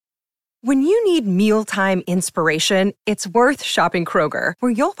When you need mealtime inspiration, it's worth shopping Kroger,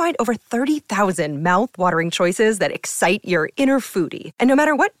 where you'll find over 30,000 mouth-watering choices that excite your inner foodie. And no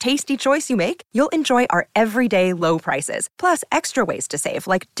matter what tasty choice you make, you'll enjoy our everyday low prices, plus extra ways to save,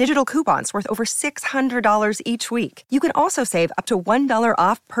 like digital coupons worth over $600 each week. You can also save up to $1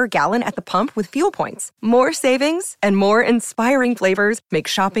 off per gallon at the pump with fuel points. More savings and more inspiring flavors make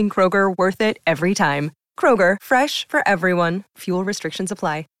shopping Kroger worth it every time. Kroger, fresh for everyone. Fuel restrictions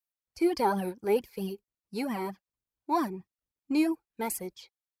apply. $2 late fee. You have one new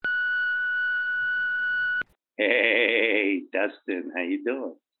message. Hey, Dustin, how you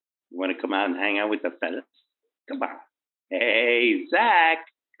doing? You want to come out and hang out with the fellas? Come on. Hey, Zach,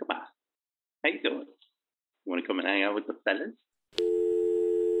 come on. How you doing? You want to come and hang out with the fellas?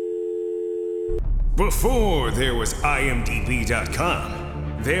 Before there was IMDb.com,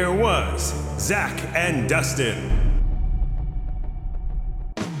 there was Zach and Dustin.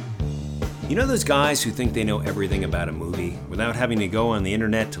 You know those guys who think they know everything about a movie without having to go on the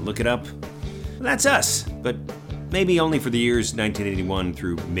internet to look it up? Well, that's us, but maybe only for the years 1981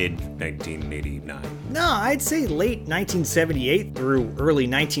 through mid-1989. No, I'd say late 1978 through early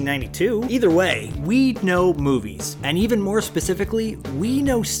 1992. Either way, we know movies. And even more specifically, we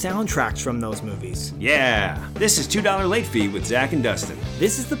know soundtracks from those movies. Yeah, this is $2 Late Fee with Zach and Dustin.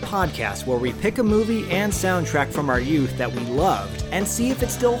 This is the podcast where we pick a movie and soundtrack from our youth that we loved and see if it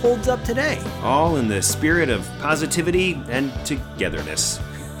still holds up today. All in the spirit of positivity and togetherness.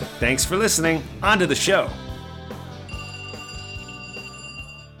 Thanks for listening. On to the show.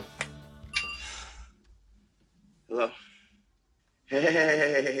 Hello.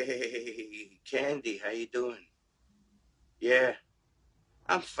 Hey, Candy, how you doing? Yeah,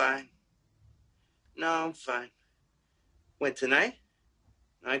 I'm fine. No, I'm fine. When, tonight?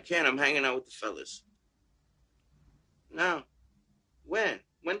 No, I can't. I'm hanging out with the fellas. No. When?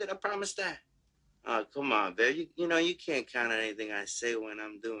 When did I promise that? Oh, come on, babe. You know, you can't count on anything I say when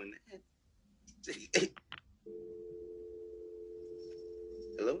I'm doing that.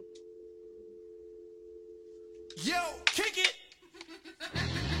 Hello? Yo, kick it!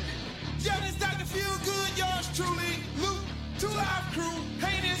 Yo, this Dr. Feel Good, yours truly, Luke, 2 Live Crew,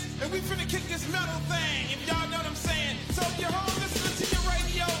 Hangin, and we finna kick this metal thing, if y'all know what I'm saying. So if you're home listening to your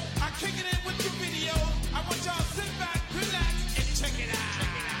radio, I kick it in with your video. I want y'all to sit back, relax, and check it out.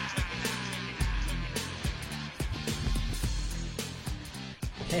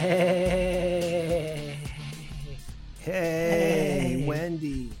 Hey,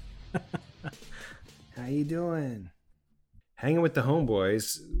 Wendy. How you doing? Hanging with the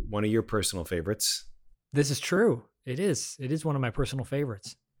Homeboys, one of your personal favorites. This is true. It is. It is one of my personal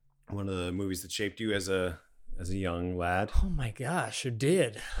favorites. One of the movies that shaped you as a young lad. Oh my gosh, it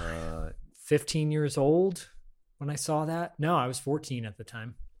did. 15 years old when I saw that. No, I was 14 at the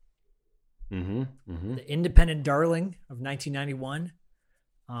time. The Independent Darling of 1991.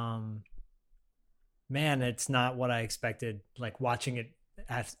 Man, it's not what I expected. Like watching it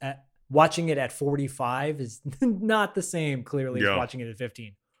at 45 is not the same, clearly, as watching it at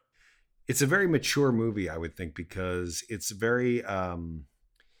 15. It's a very mature movie, I would think, because it's very,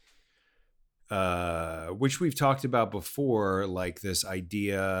 which we've talked about before, like this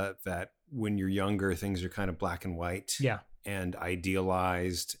idea that when you're younger, things are kind of black and white. Yeah. And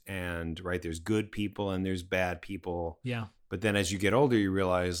idealized, and right, there's good people and there's bad people. Yeah. But then as you get older, you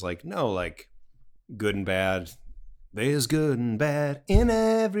realize like, no, like good and bad. There's good and bad in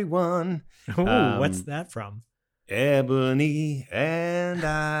everyone. Oh, what's that from? Ebony and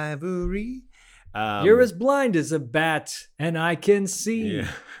ivory. You're as blind as a bat, and I can see.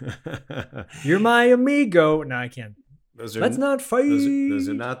 Yeah. You're my amigo. No, I can't. Let's not fight. Those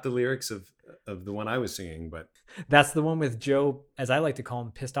are not the lyrics of the one I was singing, but that's the one with Joe, as I like to call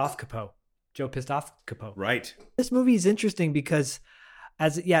him, Pissed Off Capo. Joe Pissed Off Capo. Right. This movie is interesting because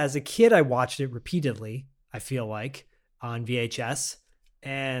as a kid, I watched it repeatedly, I feel like, on VHS,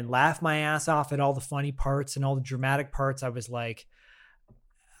 and laughed my ass off at all the funny parts and all the dramatic parts. I was like,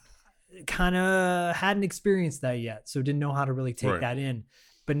 kind of hadn't experienced that yet, so didn't know how to really take that in.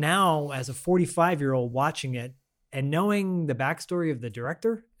 But now, as a 45-year-old watching it and knowing the backstory of the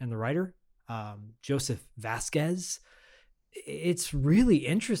director and the writer, Joseph Vasquez, it's really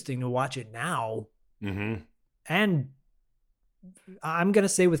interesting to watch it now. Mm-hmm. And I'm going to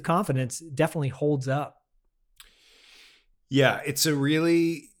say with confidence, definitely holds up. Yeah, it's a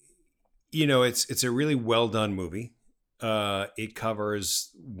really, it's a really well done movie. It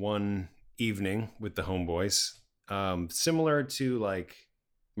covers one evening with the Homeboys, similar to like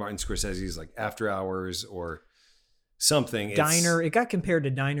Martin Scorsese's like After Hours or something. Diner. It got compared to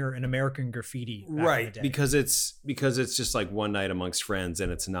Diner and American Graffiti. Back in the day. Because it's just like one night amongst friends,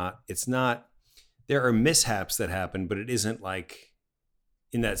 and it's not. There are mishaps that happen, but it isn't like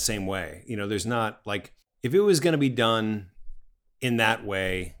in that same way. There's not like, if it was going to be done in that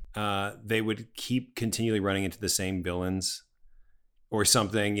way, they would keep continually running into the same villains or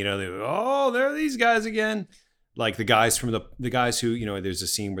something. They would, oh, there are these guys again. Like the guys who, there's a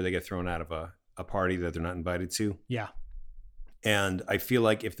scene where they get thrown out of a party that they're not invited to. Yeah. And I feel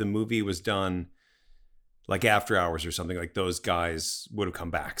like if the movie was done like After Hours or something, like those guys would have come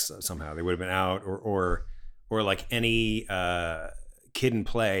back somehow. They would have been out, or like any Kid and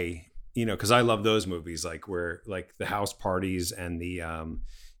Play, because I love those movies, like where like the house parties and the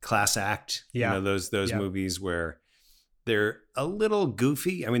Class Act, those movies where they're a little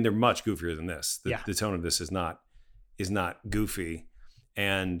goofy. I mean, they're much goofier than this. The tone of this is not goofy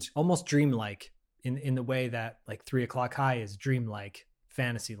and almost dreamlike in the way that like 3 O'Clock High is dreamlike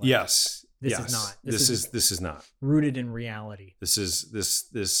fantasy. Yes. This is not. This is not rooted in reality. This is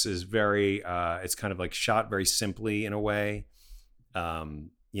very it's kind of like shot very simply in a way.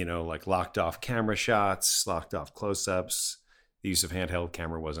 Like locked off camera shots, locked off close-ups. The use of handheld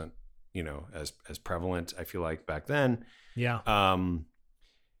camera wasn't, as prevalent, I feel like, back then. Yeah.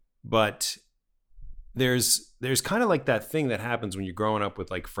 But there's kind of like that thing that happens when you're growing up with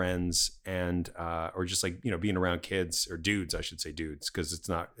like friends and or just like being around kids or dudes, I should say dudes, because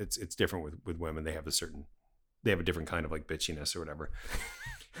it's different with women. They have a different kind of like bitchiness or whatever.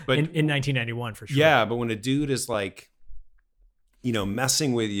 But in 1991 for sure. Yeah, but when a dude is like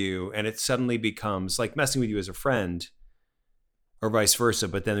messing with you, and it suddenly becomes like messing with you as a friend, or vice versa,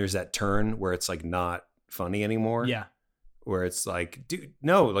 but then there's that turn where it's like not funny anymore. Yeah. Where it's like, dude,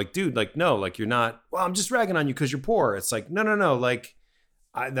 no, like you're not, well, I'm just ragging on you because you're poor. It's like, no. Like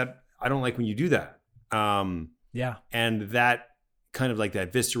I don't like when you do that. Yeah. And that kind of like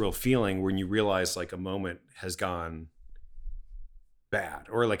that visceral feeling when you realize like a moment has gone bad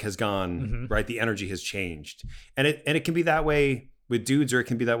or like has gone right. The energy has changed. And it can be that way with dudes, or it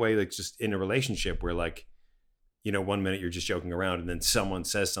can be that way like just in a relationship where like, 1 minute you're just joking around and then someone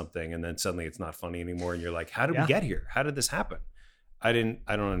says something and then suddenly it's not funny anymore. And you're like, how did we get here? How did this happen? I don't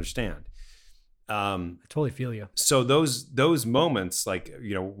understand. I totally feel you. So those moments, like,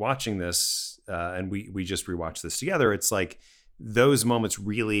 watching this, and we just rewatched this together. It's like those moments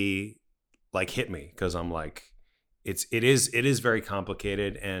really like hit me, because I'm like, it is very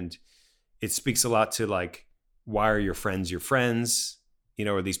complicated, and it speaks a lot to like, why are your friends your friends?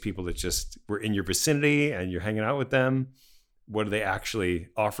 Are these people that just were in your vicinity and you're hanging out with them? What do they actually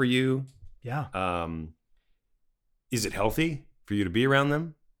offer you? Yeah. Is it healthy for you to be around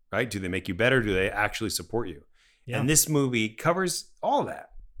them? Right? Do they make you better? Do they actually support you? Yeah. And this movie covers all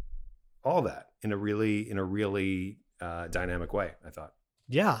that in a really dynamic way, I thought.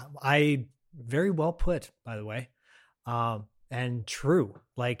 Yeah. Very well put, by the way. And true.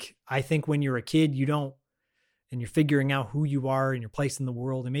 Like, I think when you're a kid, and you're figuring out who you are and your place in the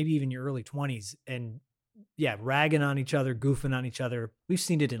world, and maybe even your early 20s, and ragging on each other, goofing on each other. We've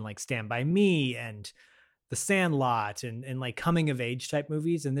seen it in like Stand By Me and The Sandlot and like coming of age type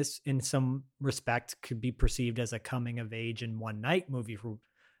movies. And this, in some respect, could be perceived as a coming of age and one night movie for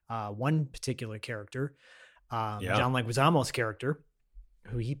one particular character, John Leguizamo's character,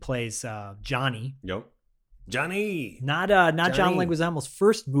 who he plays Johnny. Yep. Johnny. Not John Leguizamo's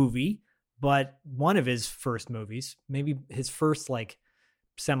first movie, but one of his first movies, maybe his first like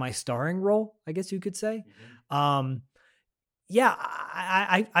semi-starring role, I guess you could say. Mm-hmm.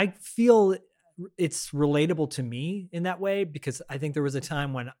 I feel it's relatable to me in that way, because I think there was a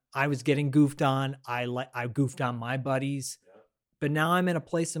time when I was getting goofed on. I goofed on my buddies, but now I'm in a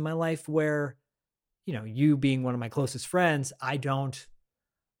place in my life where, you being one of my closest friends, I don't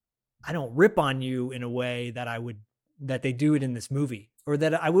rip on you in a way that they do it in this movie. Or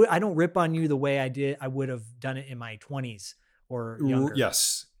that I don't rip on you the way I would have done it in my 20s or younger.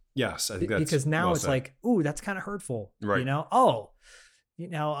 Yes. I think that's because now well it's said. like, ooh, that's kind of hurtful. Right.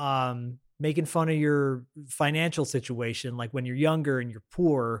 Making fun of your financial situation, like when you're younger and you're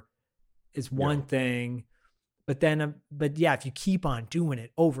poor, is one thing. But if you keep on doing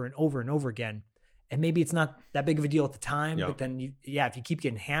it over and over and over again, and maybe it's not that big of a deal at the time, but then if you keep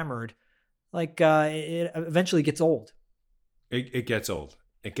getting hammered, like it eventually gets old. It gets old.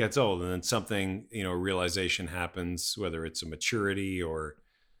 And then something, a realization happens, whether it's a maturity or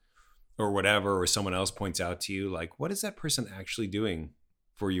whatever, or someone else points out to you, like, what is that person actually doing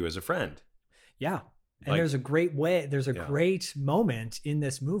for you as a friend? Yeah. And there's a great great moment in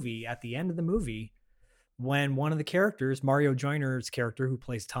this movie at the end of the movie when one of the characters, Mario Joyner's character, who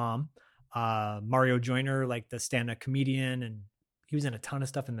plays Tom, Mario Joyner, like the stand-up comedian, and he was in a ton of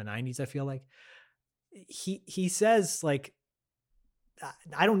stuff in the 90s, I feel like. He says, like,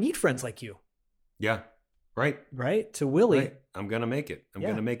 I don't need friends like you. Yeah. Right. Right? To Willie. Right. I'm going to make it. I'm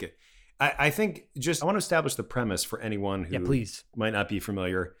going to make it. I think I want to establish the premise for anyone who please. might not be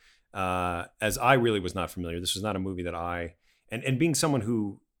familiar. As I really was not familiar. This was not a movie that and being someone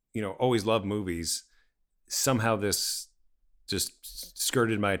who, always loved movies, somehow this just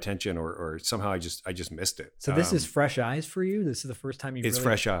skirted my attention or somehow I just missed it. So this is fresh eyes for you? This is the first time It's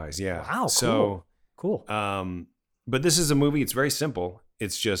fresh eyes. Yeah. Wow. Cool. But this is a movie. It's very simple.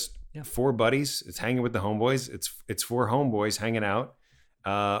 It's just 4 buddies. It's hanging with the homeboys. It's 4 homeboys hanging out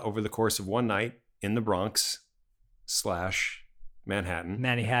over the course of one night in the Bronx / Manhattan.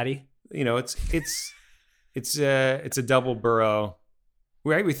 Manny Hattie. It's a double borough.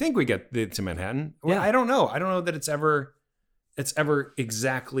 Right? We think we get to Manhattan. Well, Yeah. I don't know. I don't know that it's ever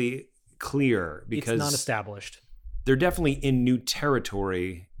exactly clear because it's not established. They're definitely in new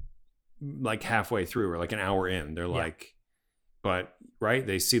territory, like halfway through or like an hour in. They're like, but right,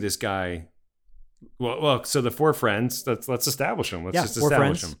 they see this guy. Well, so the 4 friends. Let's establish them. Let's just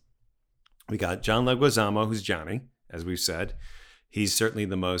establish them. We got John Leguizamo, who's Johnny, as we've said. He's certainly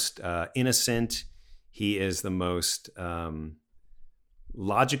the most innocent. He is the most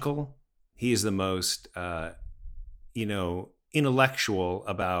logical. He is the most intellectual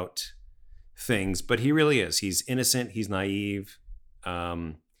about things, but he really is. He's innocent. He's naive.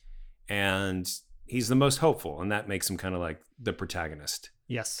 And he's the most hopeful, and that makes him kind of like the protagonist.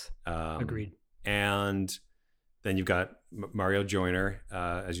 Yes. Agreed. And then you've got Mario Joyner,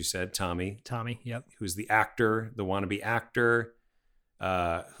 as you said, Tommy, yep. who's the actor, the wannabe actor,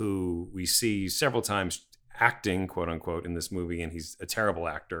 who we see several times acting, quote unquote, in this movie, and he's a terrible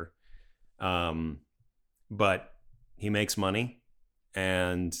actor. But he makes money,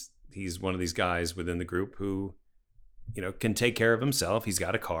 and he's one of these guys within the group who, can take care of himself. He's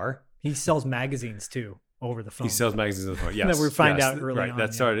got a car. He sells magazines too over the phone. He sells magazines over the phone. Yes. That we find out early on.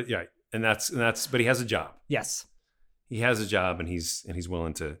 That started. Yeah. And that's, but he has a job. Yes. He has a job, and he's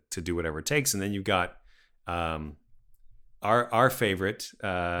willing to do whatever it takes. And then you've got, our favorite,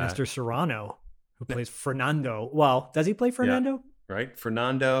 Mr. Serrano, who plays Fernando. Well, does he play Fernando? Yeah, right.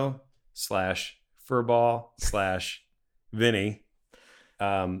 Fernando / Furball / Vinny.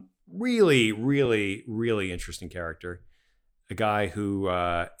 Really, really, really interesting character. A guy who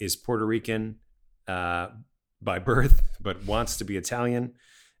is Puerto Rican by birth, but wants to be Italian.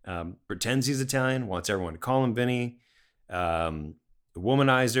 Pretends he's Italian, wants everyone to call him Vinny.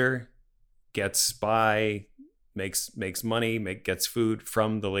 Womanizer, gets by, makes money, gets food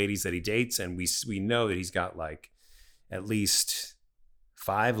from the ladies that he dates, and we know that he's got like at least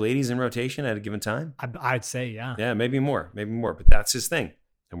 5 ladies in rotation at a given time. I'd say, yeah, maybe more, but that's his thing.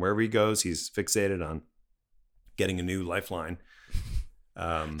 And wherever he goes, he's fixated on getting a new lifeline.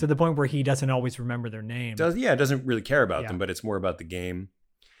 To the point where he doesn't always remember their name. Doesn't really care about them, but it's more about the game.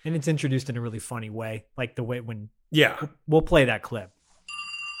 And it's introduced in a really funny way, like the way when. Yeah, we'll play that clip.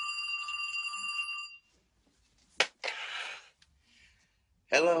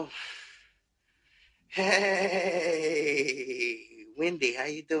 Hello. Hey, Wendy, how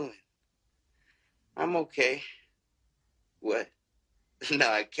you doing? I'm okay. What? No,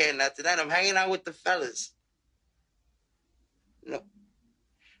 I can't. Not tonight. I'm hanging out with the fellas. No.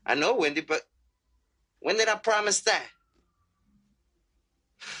 I know, Wendy, but when did I promise that?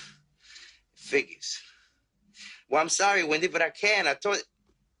 Figures. Well, I'm sorry, Wendy, but I can't. I told you.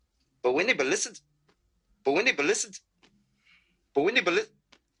 But Wendy, but listen. All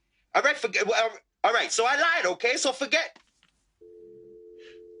right, forget. All right, so I lied, okay? So forget.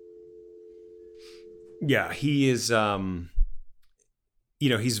 Yeah, he is.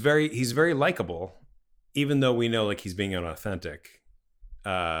 He's very likable, even though we know like he's being inauthentic,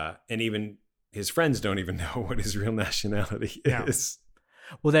 and even his friends don't even know what his real nationality is.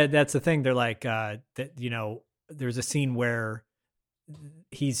 Well, that's the thing. They're like there's a scene where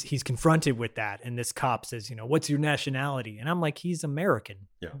he's confronted with that, and this cop says, what's your nationality? And I'm like, he's American.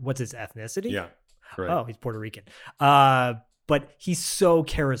 Yeah. What's his ethnicity? Yeah. Right. Oh, he's Puerto Rican. But he's so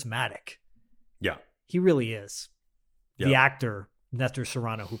charismatic. Yeah. He really is. Yeah. The actor, Nestor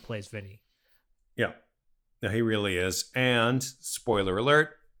Serrano, who plays Vinny. Yeah. No, he really is. And spoiler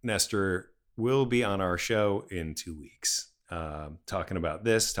alert, Nestor will be on our show in 2 weeks. Talking about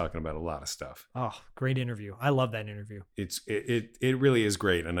a lot of stuff. Oh, great interview. I love that interview. It really is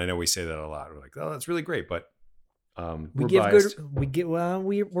great. And I know we say that a lot. We're like, oh, that's really great. But we're biased.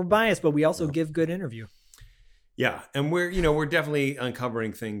 We're biased, but we also give good interview. Yeah. And we're definitely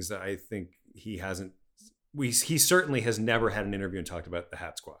uncovering things that I think he hasn't. He certainly has never had an interview and talked about the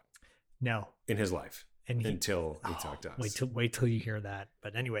Hat Squad. No. in his life And until he talked to us. Wait till you hear that.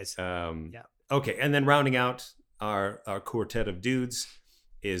 But anyways, yeah. Okay, and then rounding out our quartet of dudes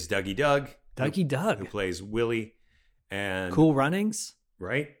is Dougie Doug. Who plays Willie. And Cool Runnings.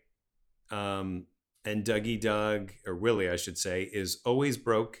 Right. And Dougie Doug, or Willie, I should say, is always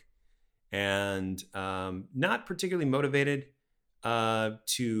broke and not particularly motivated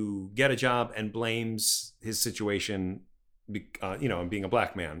to get a job, and blames his situation, being a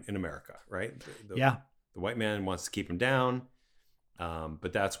black man in America, right? The white man wants to keep him down,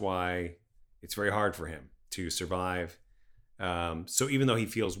 but that's why it's very hard for him to survive. So even though he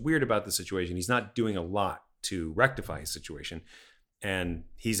feels weird about the situation, he's not doing a lot to rectify his situation. And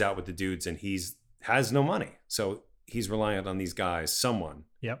he's out with the dudes, and has no money. So he's reliant on these guys, someone.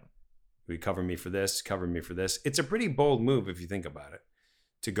 Yep. Who cover me for this, cover me for this. It's a pretty bold move if you think about it,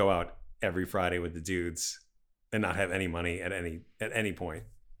 to go out every Friday with the dudes and not have any money at any point,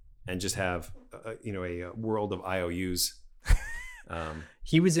 and just have a world of IOUs.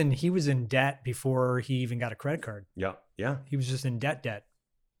 He was in debt before he even got a credit card. Yeah. He was just in debt.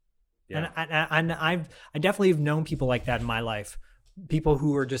 Yeah. And I definitely have known people like that in my life. People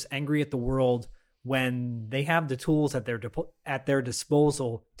who are just angry at the world when they have the tools at their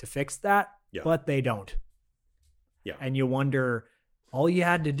disposal to fix that, but they don't. Yeah. And you wonder, all you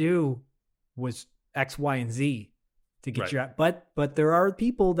had to do was X, Y, and Z to get you out. But there are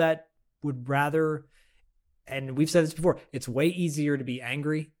people that would rather, and we've said this before, it's way easier to be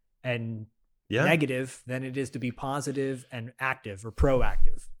angry and negative than it is to be positive and active or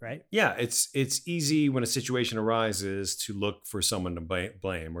proactive, right? Yeah, it's easy when a situation arises to look for someone to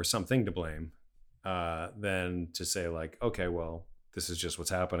blame or something to blame, than to say like, okay, well, this is just what's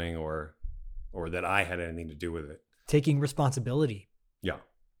happening, or that I had anything to do with it. Taking responsibility. Yeah.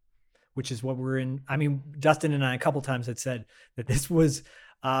 Which is what we're in. I mean, Dustin and I a couple times had said that this was,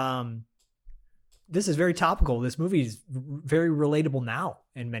 this is very topical. This movie is very relatable now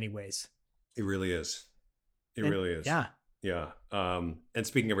in many ways. It really is. It really is. Yeah. Yeah. And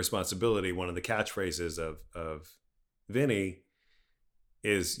speaking of responsibility, one of the catchphrases of Vinny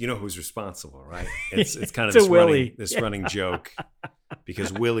is, who's responsible, right? It's kind of this running joke,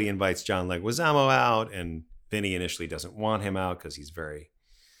 because Willie invites John Leguizamo out, and Vinny initially doesn't want him out because he's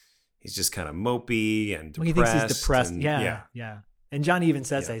just kind of mopey and depressed. Well, he thinks he's depressed. Yeah. And John even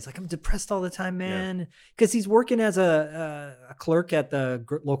says that. He's like, I'm depressed all the time, man. Because he's working as a clerk at the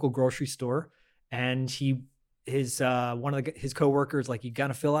local grocery store. And his coworkers, like, you got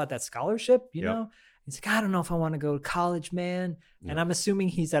to fill out that scholarship, you know? He's like, I don't know if I want to go to college, man. And I'm assuming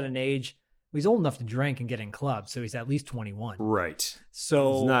he's at an age, he's old enough to drink and get in clubs. So he's at least 21. Right.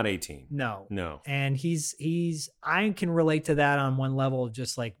 So he's not 18. No. And I can relate to that on one level of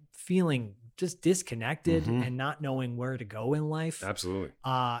just like feeling just disconnected and not knowing where to go in life. Absolutely.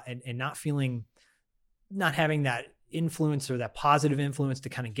 And not having that influence or that positive influence to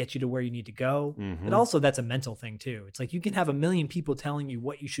kind of get you to where you need to go. But also that's a mental thing too. It's like you can have a million people telling you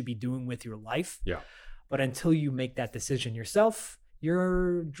what you should be doing with your life. Yeah. But until you make that decision yourself,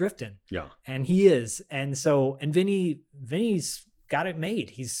 you're drifting. Yeah. And he is. And Vinny's got it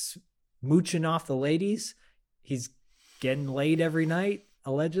made. He's mooching off the ladies. He's getting laid every night,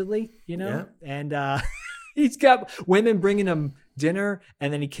 allegedly, and he's got women bringing him dinner,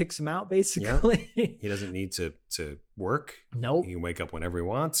 and then he kicks them out basically. He doesn't need to work. Nope. He can wake up whenever he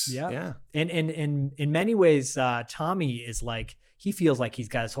wants. Yeah. And in many ways, Tommy is like, he feels like he's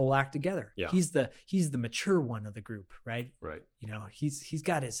got his whole act together. Yeah. He's the mature one of the group, right? Right.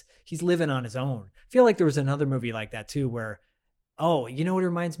 He's living on his own. I feel like there was another movie like that too, where, you know what it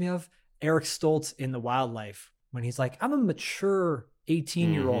reminds me of? Eric Stoltz in The Wildlife, when he's like, I'm a mature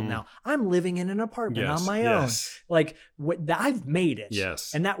 18-year-old now. I'm living in an apartment on my own. Like, I've made it.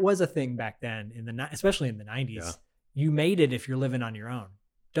 Yes. And that was a thing back then, especially in the 90s. Yeah. You made it if you're living on your own.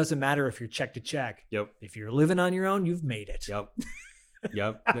 Doesn't matter if you're check to check. Yep. If you're living on your own, you've made it.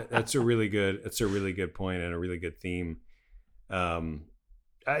 Yep. That's a really good point and a really good theme.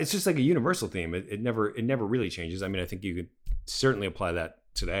 It's just like a universal theme. It never really changes. I mean, I think you could certainly apply that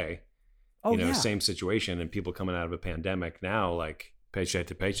today. Same situation, and people coming out of a pandemic now, like paycheck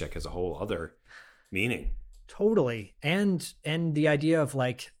to paycheck has a whole other meaning. Totally. And the idea of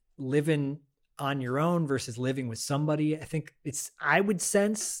like living on your own versus living with somebody. I would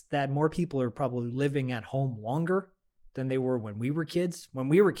sense that more people are probably living at home longer than they were when we were kids. When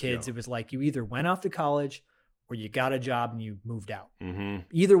we were kids, It was like you either went off to college or you got a job and you moved out.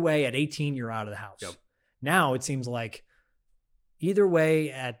 Either way, at 18, you're out of the house. Now it seems like either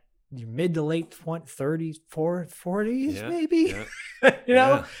way, at your mid to late 30s, 40s, maybe,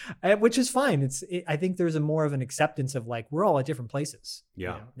 which is fine. I think there's more of an acceptance of like, we're all at different places.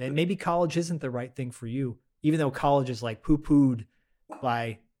 Yeah. And maybe college isn't the right thing for you, even though college is like poo-pooed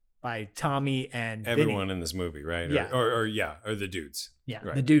by Tommy and everyone Vinny. in this movie, right? Yeah. Or the dudes. Yeah.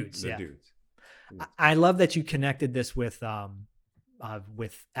 Right. The dudes. The dudes. I love that you connected this with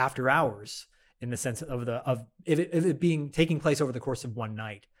After Hours in the sense of it being taking place over the course of one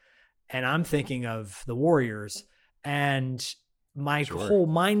night. And I'm thinking of the Warriors, and my whole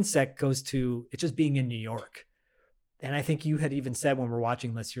mindset goes to it just being in New York. And I think you had even said when we're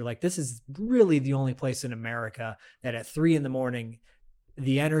watching this, you're like, this is really the only place in America that at 3 a.m,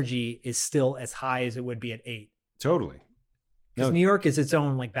 the energy is still as high as it would be at 8. Totally. Because New York is its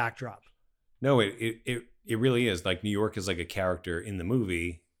own like backdrop. No, it really is. Like New York is like a character in the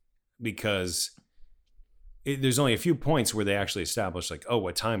movie because there's only a few points where they actually establish like, oh,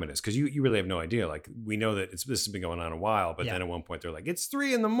 what time it is. Because you really have no idea. Like we know that this has been going on a while, but then at one point they're like, it's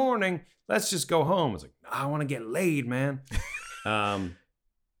 3 a.m. Let's just go home. It's like, I want to get laid, man. And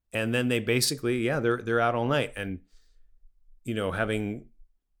then they basically, they're out all night. And, having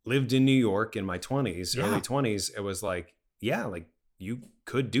lived in New York in my 20s, early 20s, it was like, like you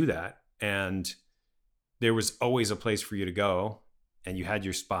could do that. And there was always a place for you to go and you had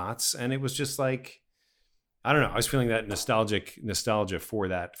your spots. And it was just like, I don't know. I was feeling that nostalgia for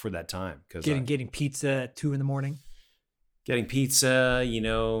that time. Cause getting pizza at 2 a.m. Getting pizza,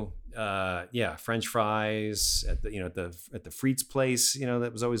 French fries at the at the Frites place,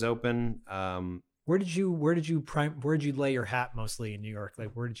 that was always open. Where did you lay your hat mostly in New York?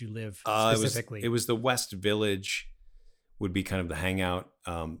 Like where did you live specifically? It was the West Village would be kind of the hangout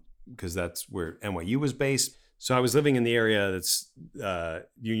because that's where NYU was based. So I was living in the area that's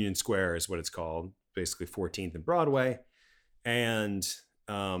Union Square is what it's called, basically 14th and Broadway. And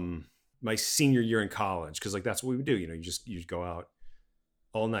my senior year in college, because like that's what we would do. You just go out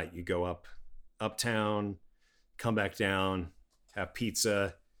all night. You go uptown, come back down, have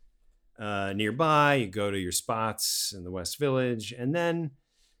pizza nearby. You go to your spots in the West Village, and then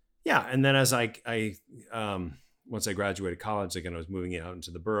as I once I graduated college, again I was moving out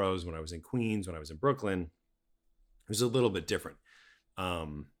into the boroughs. When I was in Queens, when I was in Brooklyn, it was a little bit different. I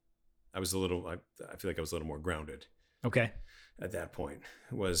feel like I was a little more grounded. Okay. At that point,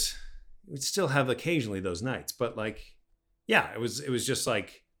 we'd still have occasionally those nights, but like, it was just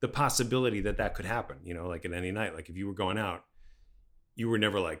like the possibility that could happen, like at any night. Like if you were going out, you were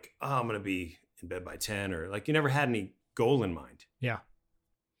never like, oh, I'm going to be in bed by 10, or like you never had any goal in mind. Yeah.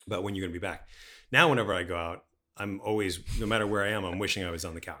 About when you're going to be back. Now, whenever I go out, I'm always, no matter where I am, I'm wishing I was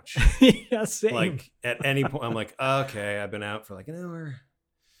on the couch. Yeah, same. Like at any point, I'm like, okay, I've been out for like an hour.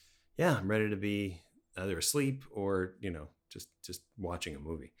 Yeah, I'm ready to be either asleep or, just watching a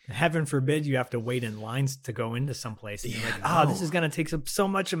movie. Heaven forbid you have to wait in lines to go into someplace. And you're like, this is going to take up so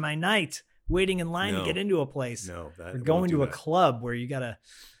much of my night waiting in line to get into a place. No, or going to a club where you got to,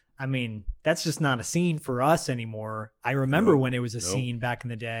 that's just not a scene for us anymore. I remember when it was a scene back in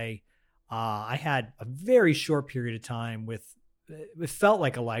the day. I had a very short period of time it felt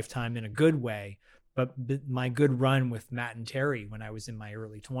like a lifetime in a good way, but my good run with Matt and Terry when I was in my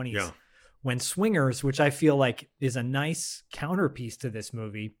early 20s. Yeah. When Swingers, which I feel like is a nice counterpiece to this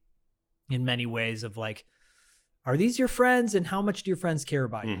movie in many ways of like, are these your friends and how much do your friends care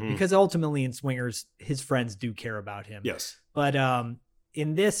about you? Mm-hmm. Because ultimately in Swingers, his friends do care about him. Yes. But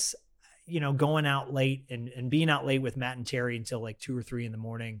in this, going out late and being out late with Matt and Terry until like 2 or 3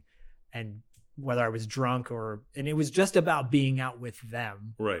 a.m, and whether I was drunk and it was just about being out with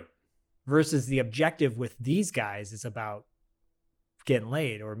them. Right. Versus the objective with these guys is about getting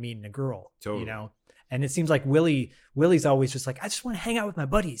laid or meeting a girl. Totally. And it seems like Willie's always just like, I just want to hang out with my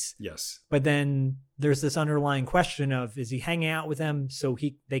buddies. Yes. But then there's this underlying question of, is he hanging out with them so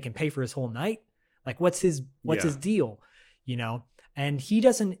they can pay for his whole night? Like what's his deal? And he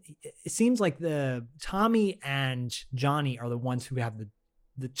doesn't, it seems like the Tommy and Johnny are the ones who have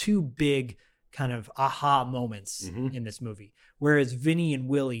the two big kind of aha moments in this movie. Whereas Vinny and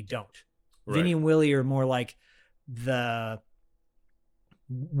Willie don't. Right. Vinny and Willie are more like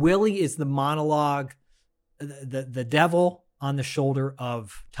Willie is the monologue, the devil on the shoulder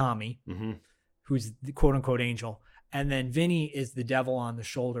of Tommy, who's the quote unquote angel. And then Vinny is the devil on the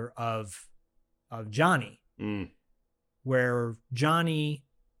shoulder of Johnny, where Johnny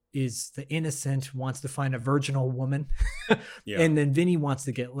is the innocent, wants to find a virginal woman. And then Vinny wants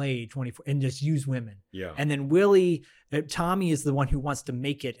to get laid 24 and just use women. Yeah. And then Tommy is the one who wants to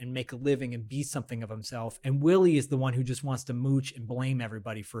make it and make a living and be something of himself. And Willie is the one who just wants to mooch and blame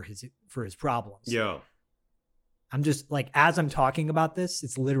everybody for his problems. Yeah. I'm just like, as I'm talking about this,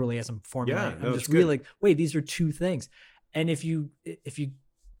 it's literally as I'm formulating. Yeah, no, I'm just it's good. really like, wait, these are two things. And if you,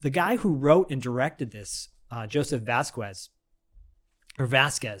 the guy who wrote and directed this, Joseph Vasquez,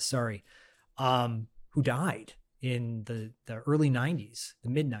 sorry, who died in the early 90s, the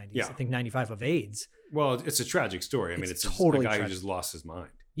mid 90s, Yeah. I think 95 of AIDS. Well, it's a tragic story. I mean, it's totally a guy tragic. who just lost his mind.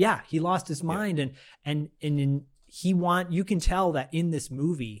 Yeah, he lost his mind, and you can tell that in this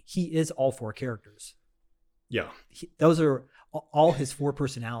movie he is all four characters. Yeah. Those are all his four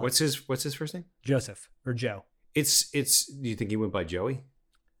personalities. What's his first name? Joseph or Joe. It's. Do you think he went by Joey?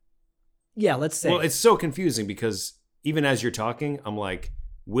 Yeah, let's say. Well, it's so confusing because even as you're talking, I'm like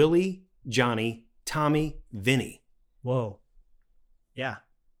Willie, Johnny, Tommy, Vinny. Whoa. Yeah.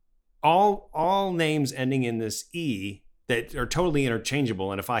 All names ending in this E that are totally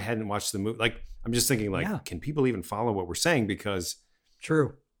interchangeable. And if I hadn't watched the movie, like I'm just thinking, like, can people even follow what we're saying? Because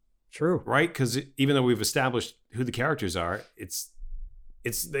True. Right? Because even though we've established who the characters are,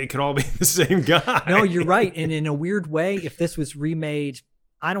 they could all be the same guy. No, you're right. And in a weird way, if this was remade,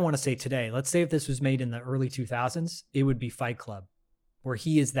 I don't want to say today. Let's say if this was made in the early 2000s, it would be Fight Club, where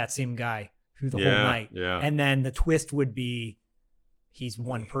he is that same guy through the whole night. Yeah. And then the twist would be he's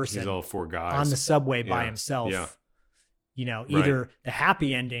one person. He's all four guys on the subway by himself. Yeah. You know, either the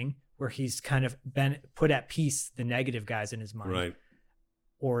happy ending where he's kind of been put at peace, the negative guys in his mind, right,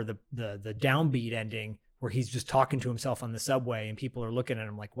 or the downbeat ending where he's just talking to himself on the subway and people are looking at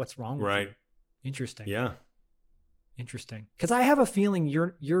him like, "What's wrong with right. you?" Interesting. Yeah. Interesting. Because I have a feeling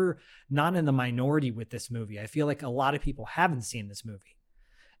you're not in the minority with this movie. I feel like a lot of people haven't seen this movie,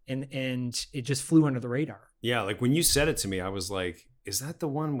 and it just flew under the radar. Yeah, like when you said it to me, I was like, "Is that the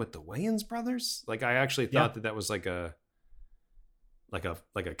one with the Wayans brothers?" Like I actually thought that was like a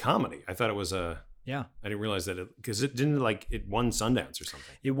comedy. I thought it was a. Yeah. I didn't realize that because it didn't it won Sundance or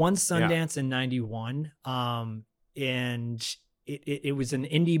something. It won Sundance in 91. And it was an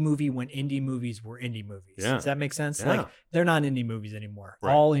indie movie when indie movies were indie movies. Yeah. Does that make sense? Yeah. Like they're not indie movies anymore.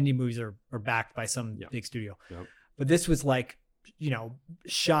 Right. All indie movies are backed by some big studio. Yep. But this was like, you know,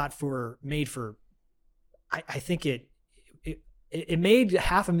 made for, I think it made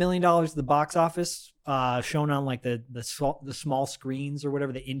 $500,000 at the box office, shown on like the small screens or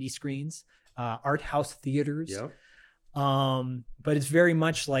whatever, the indie screens, art house theaters. Yep. But it's very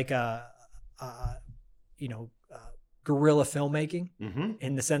much like guerrilla filmmaking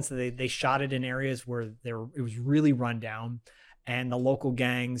in the sense that they shot it in areas where it was really run down, and the local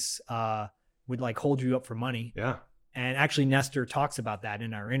gangs would like hold you up for money. Yeah. And actually Nestor talks about that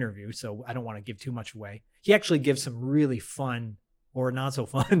in our interview, so I don't want to give too much away. He actually gives some really fun or not so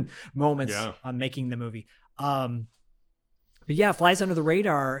fun moments on making the movie. But yeah, it flies under the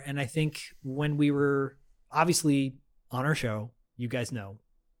radar. And I think when we were obviously on our show, you guys know,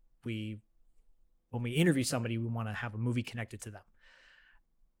 when we interview somebody, we want to have a movie connected to them.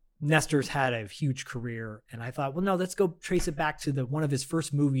 Nestor's had a huge career, and I thought, well, no, let's go trace it back to one of his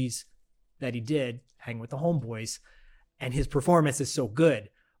first movies that he did, Hangin with the Homeboys, and his performance is so good,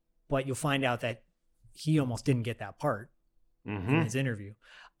 but you'll find out that he almost didn't get that part in his interview.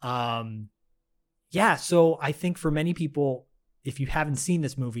 So I think for many people, if you haven't seen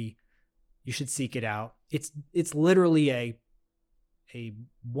this movie, you should seek it out. It's literally a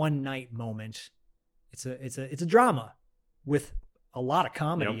one night moment. It's a drama with a lot of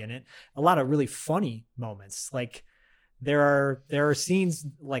comedy in it, a lot of really funny moments. Like there are scenes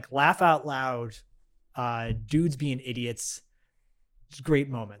like laugh out loud, dudes being idiots. Just great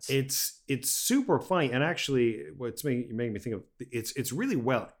moments. It's super funny, and actually, what's making me think of it's really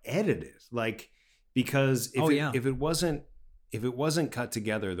well edited. Like because if it wasn't cut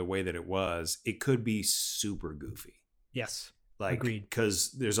together the way that it was, it could be super goofy. Yes. Like, agreed.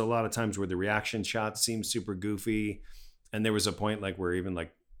 Because there's a lot of times where the reaction shots seem super goofy, and there was a point like where even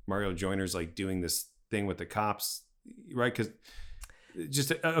like Mario Joyner's like doing this thing with the cops, right? Because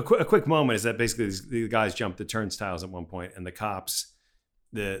just a quick moment is that basically the guys jump the turnstiles at one point, and the cops,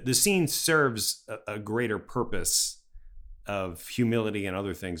 the scene serves a greater purpose of humility and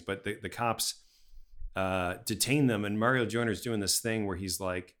other things, but the cops detain them, and Mario Joyner's doing this thing where he's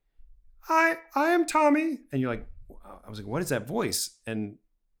like, I am Tommy, and you're like, I was like, what is that voice? And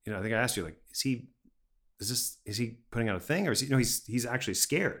I think I asked you, like, is he putting on a thing, or is he? No, he's actually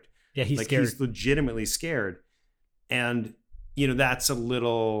scared. Yeah, he's like scared. He's legitimately scared, and that's a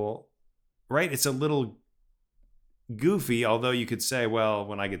little right. It's a little goofy, although you could say, well,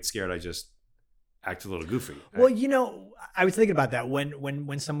 when I get scared, I just act a little goofy. Well, I was thinking about that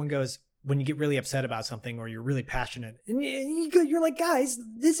when someone goes, when you get really upset about something or you're really passionate, and you're like, guys,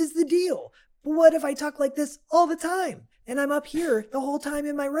 this is the deal. But what if I talk like this all the time and I'm up here the whole time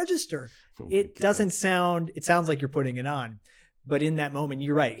in my register? It sounds like you're putting it on, but in that moment,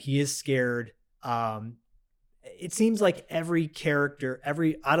 you're right. He is scared. It seems like every character,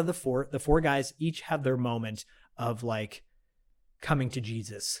 out of the four guys each have their moment of like coming to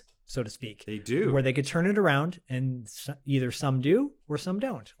Jesus, so to speak. They do. Where they could turn it around, and either some do or some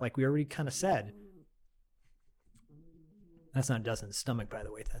don't, like we already kind of said. That's not Dustin's stomach, by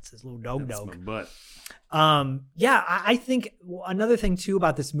the way. That's his little dog. That's my butt. Yeah, I think another thing too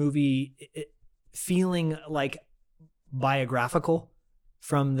about this movie, feeling like biographical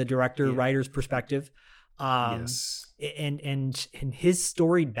from the director writer's perspective. Yes. And his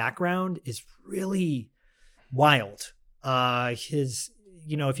storied background is really wild. If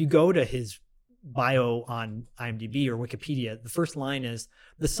you go to his bio on IMDb or Wikipedia, the first line is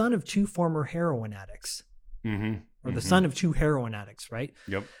the son of two former heroin addicts. Mm-hmm. Or the son of two heroin addicts, right?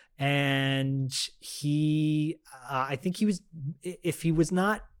 Yep. And I think he was, if he was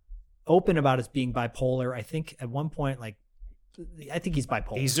not open about his being bipolar, I think at one point, I think he's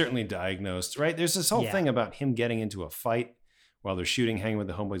bipolar. He's certainly diagnosed, right? There's this whole thing about him getting into a fight while they're shooting Hanging with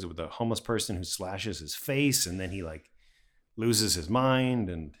the Homeboys with a homeless person who slashes his face, and then he loses his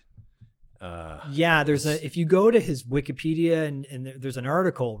mind. And if you go to his Wikipedia and there's an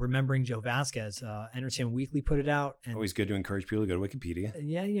article, Remembering Joe Vasquez, Entertainment Weekly put it out. And always good to encourage people to go to Wikipedia.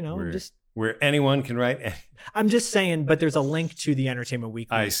 Yeah, where anyone can write. I'm just saying, but there's a link to the Entertainment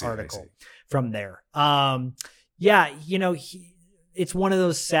Weekly article from there. It's one of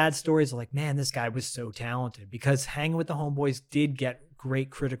those sad stories of like, man, this guy was so talented, because Hanging with the Homeboys did get great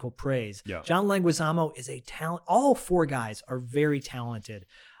critical praise. Yeah. John Leguizamo is a talent. All four guys are very talented.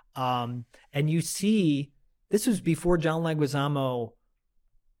 And you see, this was before John Leguizamo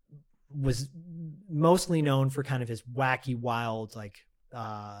was mostly known for kind of his wacky, wild,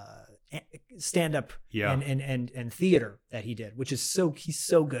 stand-up and theater that he did, which is he's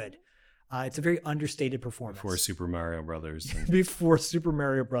so good. It's a very understated performance. Before Super Mario Brothers. Before Super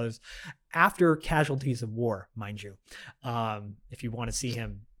Mario Brothers. After Casualties of War, mind you. If you want to see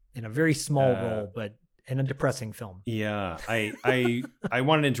him in a very small role, but in a depressing film. Yeah. I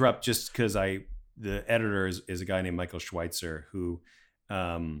wanted to interrupt just because the editor is a guy named Michael Schweitzer, who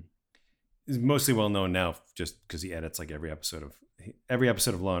is mostly well known now just because he edits like every episode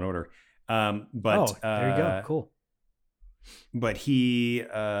of Law and Order. There you go. Cool. But he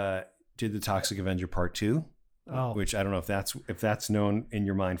did the Toxic Avenger Part 2, which I don't know if that's known in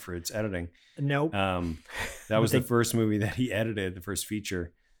your mind for its editing. Nope. That was the first movie that he edited, the first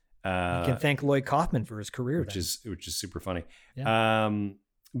feature. You can thank Lloyd Kaufman for his career, which is super funny. Yeah.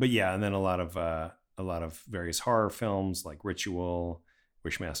 But yeah, and then a lot of various horror films like Ritual,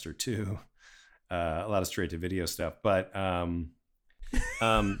 Wishmaster 2, a lot of straight to video stuff. But the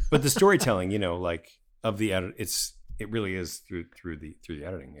storytelling, of the edit, it really is through the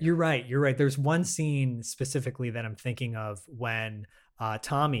editing. You're right. There's one scene specifically that I'm thinking of when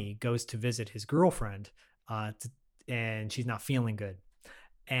Tommy goes to visit his girlfriend, and she's not feeling good.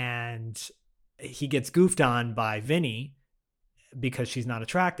 And he gets goofed on by Vinny because she's not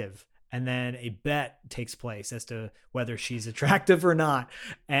attractive. And then a bet takes place as to whether she's attractive or not.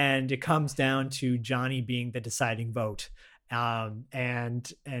 And it comes down to Johnny being the deciding vote.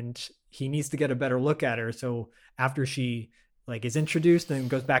 And he needs to get a better look at her. So after she is introduced and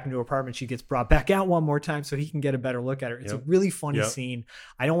goes back into her apartment, she gets brought back out one more time so he can get a better look at her. It's a really funny scene.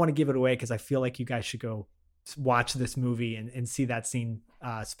 I don't want to give it away because I feel like you guys should go watch this movie and see that scene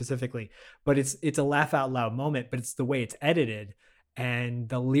specifically. But it's a laugh out loud moment, but it's the way it's edited and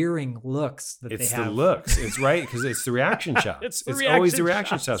the leering looks that they have. It's the looks. It's right, because it's the reaction shots. It's always the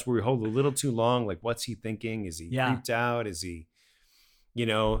reaction shots where we hold a little too long. Like, what's he thinking? Is he creeped out? Is he,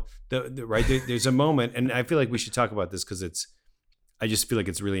 there's a moment, and I feel like we should talk about this because I just feel like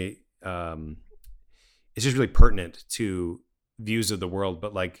it's really, it's just really pertinent to views of the world.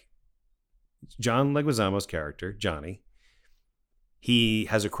 But like John Leguizamo's character, Johnny, he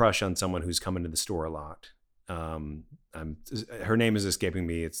has a crush on someone who's come into the store a lot. Her name is escaping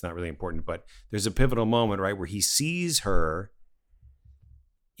me. It's not really important, but there's a pivotal moment, right, where he sees her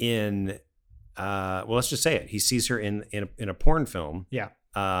in, let's just say it. He sees her in a porn film. Yeah.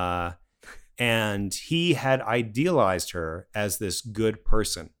 And he had idealized her as this good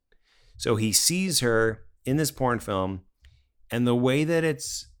person. So he sees her in this porn film, and the way that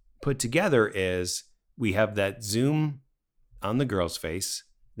it's put together is we have that zoom on the girl's face,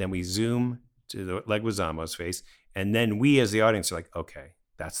 then we zoom to the Leguizamo's face, and then we as the audience are like, okay,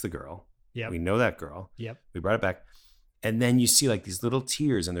 that's the girl. Yeah, we know that girl. Yep, we brought it back, and then you see like these little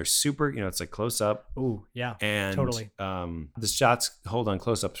tears, and they're super, it's like close up. Ooh, yeah, and totally. The shots hold on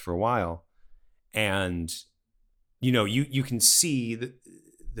close ups for a while, And, you know, you can see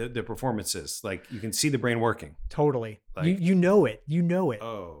the performances. Like, you can see the brain working. Totally. Like, you know it. You know it.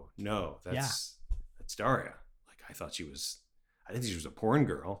 Oh, no, that's Daria. Like, I think she was a porn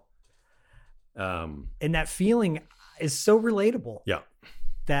girl. And that feeling is so relatable. Yeah.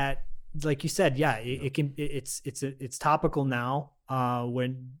 That, like you said, it's topical now,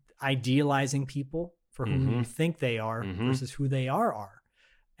 when idealizing people for who you think they are versus who they are.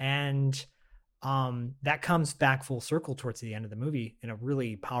 And that comes back full circle towards the end of the movie in a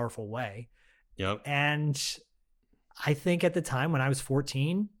really powerful way. Yep. And I think at the time when I was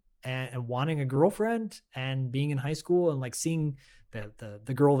 14 and wanting a girlfriend and being in high school and like seeing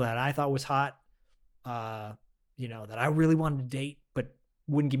the girl that I thought was hot, you know, that I really wanted to date, but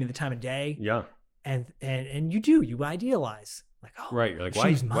wouldn't give me the time of day. Yeah. And you idealize, like, oh, right. You're like,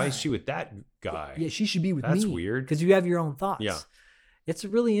 why is she with that guy? Yeah, she should be with me. That's weird. Because you have your own thoughts. Yeah. It's a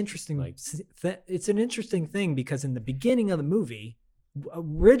really interesting, it's an interesting thing because in the beginning of the movie,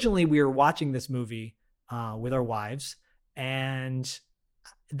 originally we were watching this movie with our wives, and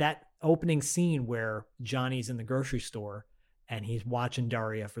that opening scene where Johnny's in the grocery store and he's watching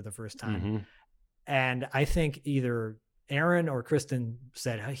Daria for the first time. And I think either Aaron or Kristen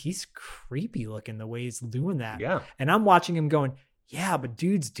said, oh, he's creepy looking the way he's doing that. Yeah. And I'm watching him going, yeah, but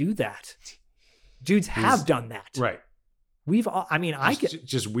dudes do that. Dudes have done that. Right. We've all, I mean, I get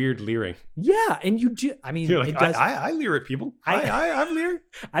just weird leering. Yeah. And you do, I mean, like, it does. I leer at people. I've leered.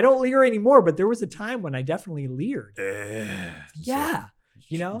 I don't leer anymore, but there was a time when I definitely leered. Yeah.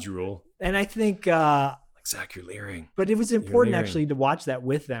 You know? Drool. And I think, like, Zach, you're leering. But it was important actually to watch that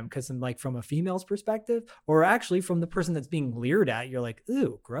with them, because like from a female's perspective, or actually from the person that's being leered at, you're like,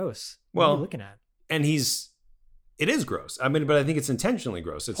 ooh, gross. What are you looking at? And it is gross. I mean, but I think it's intentionally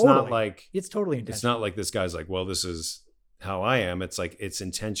gross. It's Totally. not like, it's totally intentional. It's not like this guy's like, well, this is how I am. It's like, it's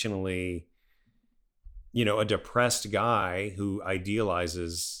intentionally, you know, a depressed guy who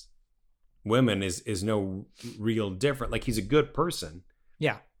idealizes women is no real different. Like, he's a good person.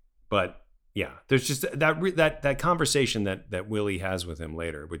 Yeah. But yeah, there's just that conversation that Willie has with him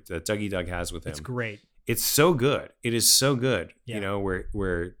later, that Dougie Doug has with him. It's great. It's so good. It is so good. Yeah. You know,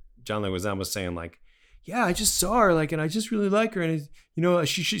 where John Leguizamo was saying, like, yeah, I just saw her, like, and I just really like her, and you know,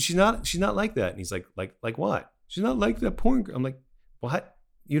 she's not like that. And he's like what? She's not like that porn girl. I'm like, what?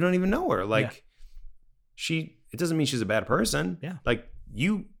 You don't even know her. Like, it doesn't mean she's a bad person. Yeah. Like,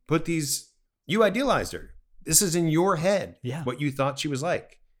 you idealized her. This is in your head. Yeah. What you thought she was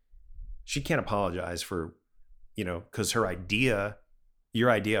like. She can't apologize for, you know, because your idea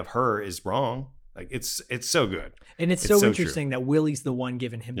of her is wrong. Like, it's so good. And it's so interesting that Willie's the one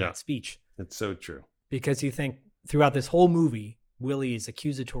giving him that speech. It's so true. Because you think throughout this whole movie, Willie is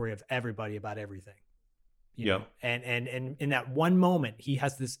accusatory of everybody about everything. You know? And in that one moment,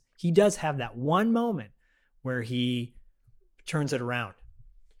 he does have that one moment where he turns it around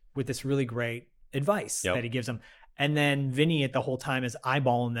with this really great advice that he gives them. And then Vinny at the whole time is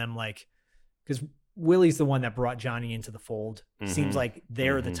eyeballing them, like, because Willie's the one that brought Johnny into the fold. Seems like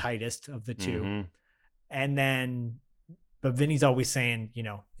they're the tightest of the two. And then, but Vinny's always saying, you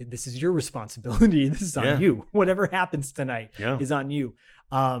know, this is your responsibility. This is on you. Whatever happens tonight is on you.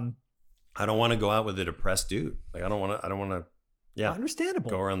 I don't want to go out with a depressed dude. Like, I don't want to,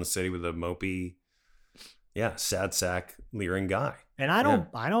 understandable. Go around the city with a mopey, sad sack, leering guy. And I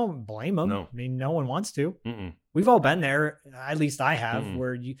don't blame him. No. I mean, no one wants to. We've all been there. At least I have,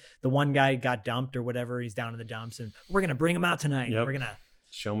 where the one guy got dumped or whatever. He's down in the dumps, and we're gonna bring him out tonight. We're gonna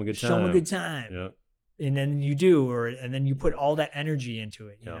show him a good time. Yep. And then you do, and then you put all that energy into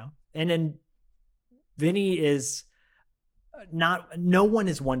it, you know. And then Vinny is no one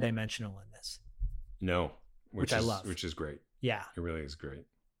is one dimensional in this. No, which I love, which is great. Yeah, it really is great.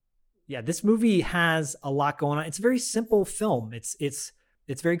 Yeah, this movie has a lot going on. It's a very simple film. It's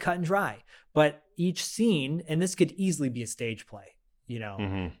very cut and dry. But each scene, and this could easily be a stage play, you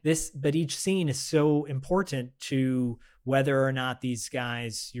know. But each scene is so important to whether or not these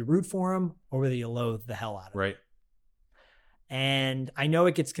guys, you root for them or whether you loathe the hell out of them. Right. And I know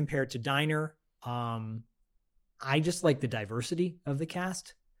it gets compared to Diner. I just like the diversity of the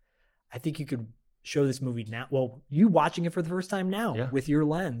cast. I think you could show this movie now. Well, you watching it for the first time now with your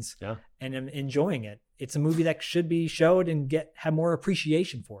lens and enjoying it. It's a movie that should be showed and have more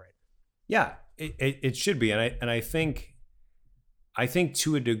appreciation for it. Yeah, it should be. And I think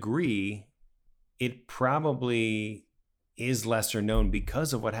to a degree, it probably is lesser known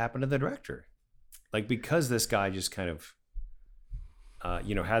because of what happened to the director. Like, because this guy just kind of,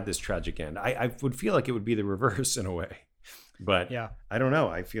 had this tragic end. I would feel like it would be the reverse in a way, but I don't know.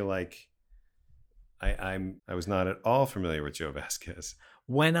 I feel like I was not at all familiar with Joe Vasquez.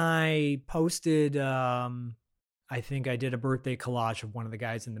 When I posted, I think I did a birthday collage of one of the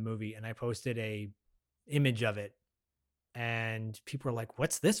guys in the movie, and I posted a image of it, and people were like,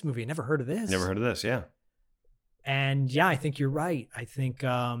 "What's this movie? I never heard of this." Never heard of this. Yeah. And yeah, I think you're right. I think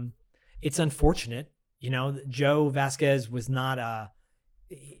it's unfortunate. Joe Vasquez was not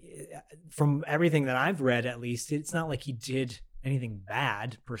from everything that I've read, at least, it's not like he did anything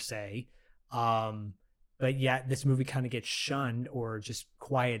bad per se. But yeah, this movie kind of gets shunned or just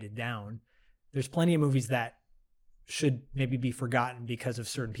quieted down. There's plenty of movies that should maybe be forgotten because of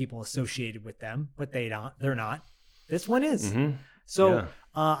certain people associated with them, but they're not. This one is. Mm-hmm. So Yeah.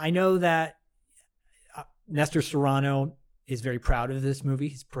 I know that Nestor Serrano is very proud of this movie.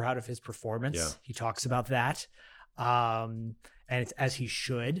 He's proud of his performance. Yeah. He talks about that. And it's as he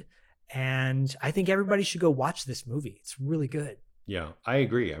should. And I think everybody should go watch this movie. It's really good. Yeah, I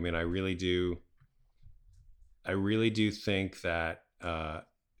agree. I mean, I really do think that,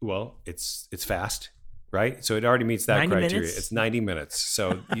 it's fast, right? So it already meets that 90 criteria. minutes? It's 90 minutes.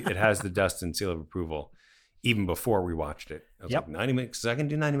 So it has the dust and seal of approval even before we watched it. I was Yep. like, 90 minutes, because I can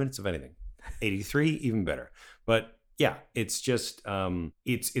do 90 minutes of anything. 83, even better. But yeah, it's just,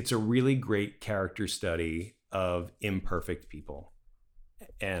 it's a really great character study of imperfect people.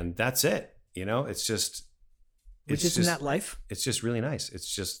 And that's it. It's just, Which isn't that life? it's just really nice. It's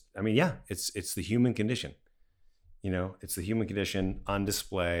just, I mean, yeah, it's the human condition. It's the human condition on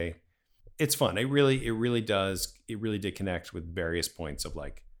display. It's fun. It really did connect with various points of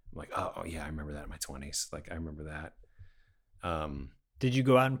like, I'm like, oh yeah, I remember that in my 20s. Like, I remember that. Did you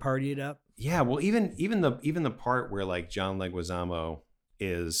go out and party it up? Yeah. Well, even the part where like John Leguizamo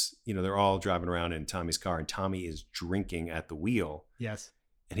is, they're all driving around in Tommy's car and Tommy is drinking at the wheel Yes.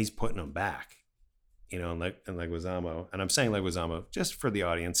 and he's putting them back. And Leguizamo, and I'm saying Leguizamo just for the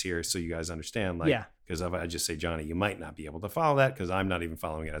audience here, so you guys understand. Like, Yeah. Because if I just say Johnny, you might not be able to follow that because I'm not even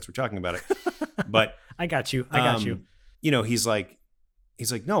following it as we're talking about it. But I got you. I got you.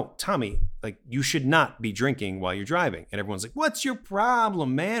 He's like, no, Tommy, like you should not be drinking while you're driving. And everyone's like, what's your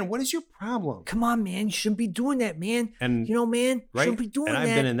problem, man? What is your problem? Come on, man. You shouldn't be doing that, man. And man, right? shouldn't be doing and that.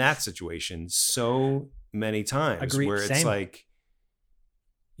 I've been in that situation so many times Agreed. where it's Same. like,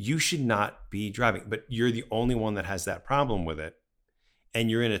 you should not be driving, but you're the only one that has that problem with it. And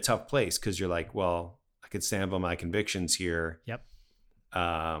you're in a tough place because you're like, well, I could stand by my convictions here. Yep.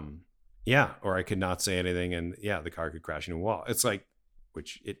 Yeah. Or I could not say anything and yeah, the car could crash into a wall. It's like,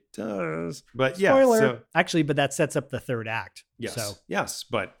 which it does, but yeah. Spoiler. So, Actually, but that sets up the third act. yes. So Yes.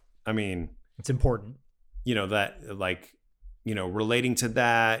 But I mean, it's important. that like, relating to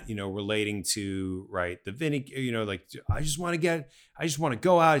that, relating to, right, the Vinny, like, I just want to go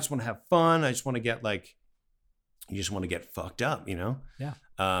out. I just want to have fun. I just want to get like, you just want to get fucked up, Yeah.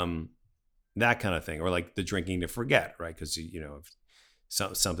 That kind of thing. Or like the drinking to forget, right? Because,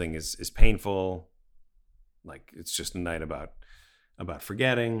 if something is painful, like it's just a night about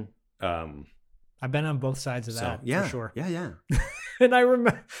forgetting. I've been on both sides of that yeah, for sure. Yeah. And I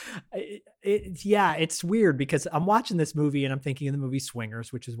remember, it's weird because I'm watching this movie and I'm thinking of the movie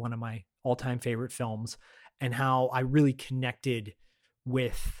Swingers, which is one of my all-time favorite films, and how I really connected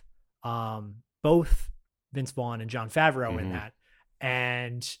with both Vince Vaughn and Jon Favreau in that,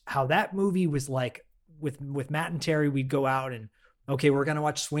 and how that movie was like with Matt and Terry, we'd go out and okay, we're gonna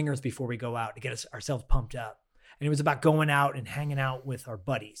watch Swingers before we go out to get ourselves pumped up, and it was about going out and hanging out with our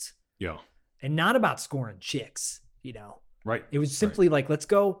buddies, Yeah. and not about scoring chicks, Right. It was simply like, let's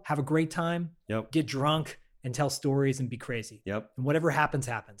go have a great time, Yep. get drunk and tell stories and be crazy. Yep. And whatever happens,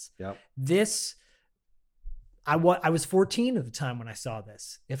 happens. Yep. I was 14 at the time when I saw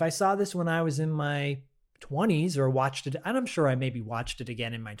this. If I saw this when I was in my 20s or watched it, and I'm sure I maybe watched it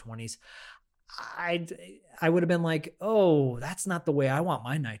again in my 20s, I would have been like, oh, that's not the way I want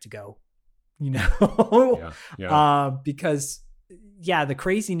my night to go, Yeah. because the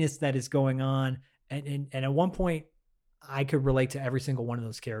craziness that is going on. And at one point I could relate to every single one of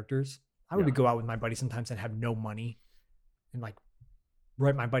those characters. I would go out with my buddies sometimes and have no money and like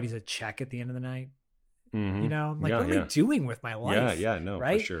write my buddies a check at the end of the night. Mhm. Like, what am I doing with my life? Yeah. No,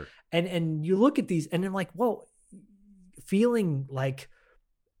 right? for sure. And you look at these and I'm like, well, feeling like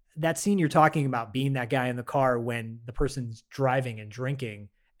that scene you're talking about, being that guy in the car when the person's driving and drinking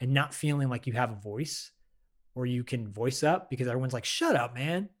and not feeling like you have a voice or you can voice up because everyone's like, shut up,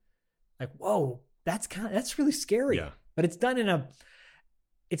 man. Like, whoa, that's really scary. Yeah. But it's done in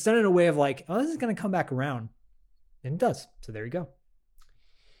a way of like, oh, this is going to come back around. And it does. So there you go.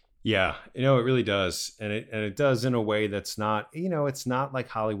 Yeah, it really does. And it does in a way that's not, it's not like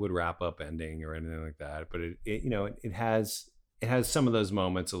Hollywood wrap up ending or anything like that, but it has some of those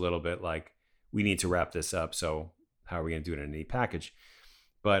moments a little bit like we need to wrap this up. So how are we going to do it in a neat package?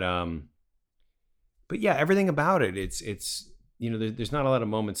 But yeah, everything about it, it's there's not a lot of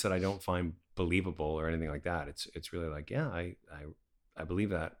moments that I don't find believable or anything like that. It's really like, yeah, I believe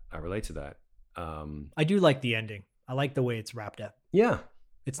that. I relate to that. I do like the ending. I like the way it's wrapped up. Yeah.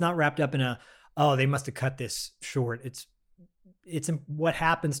 It's not wrapped up in they must have cut this short. It's what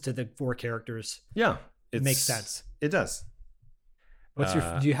happens to the 4 characters. Yeah. It makes sense. It does.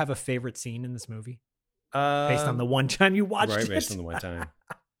 Do you have a favorite scene in this movie? Based on the one time you watched it? Right, based on the one time.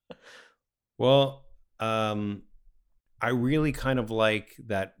 Well, I really kind of like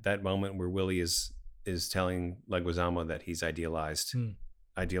that moment where Willie is telling Leguizamo that he's idealized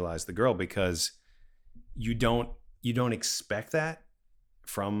the girl, because you don't expect that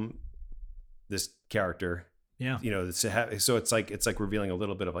from this character. Yeah. So it's like revealing a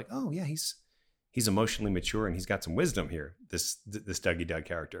little bit of like, oh yeah, he's emotionally mature and he's got some wisdom here. This Dougie Doug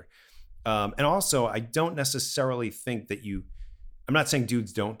character. And also, I don't necessarily think that I'm not saying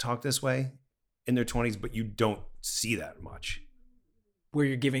dudes don't talk this way in their 20s, but you don't see that much. Where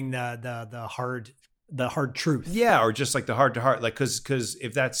you're giving the hard truth. Yeah, or just like the heart to heart, like because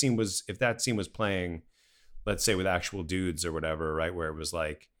if that scene was playing, let's say with actual dudes or whatever, right, where it was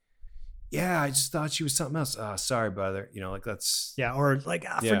like, yeah, I just thought she was something else. Sorry, brother. Like that's or like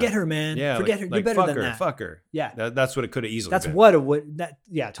forget her, man. Yeah, forget her. You're better than that. Fuck her. Yeah, that's what it could have easily. That's been. what it would. That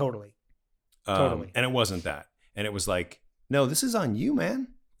yeah, totally. Totally. And it wasn't that. And it was like, no, this is on you, man.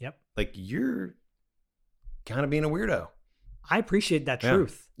 Yep. Like you're kind of being a weirdo. I appreciate that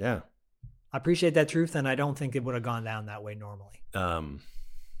truth. Yeah. I appreciate that truth, and I don't think it would have gone down that way normally.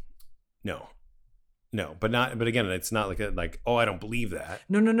 No, but again, it's not like, oh, I don't believe that.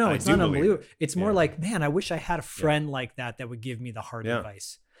 No. It's not unbelievable. It's more like, man, I wish I had a friend like that would give me the hard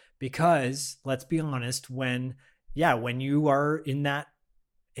advice. Because let's be honest, when you are in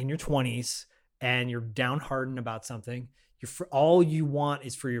your 20s and you're downhearted about something, all you want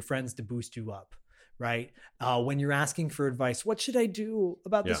is for your friends to boost you up. Right. When you're asking for advice, what should I do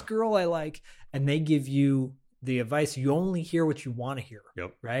about this girl I like? And they give you the advice, you only hear what you want to hear.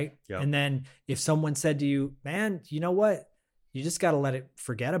 Yep. Right. Yep. And then if someone said to you, man, you know what? You just got to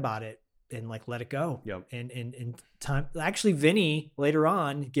forget about it and like, let it go. Yep. And time, actually Vinny later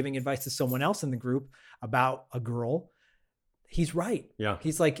on giving advice to someone else in the group about a girl. He's right. Yeah.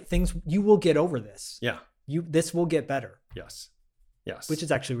 He's like, you will get over this. Yeah. This will get better. Yes. Which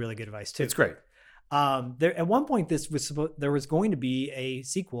is actually really good advice too. It's great. At one point, there was going to be a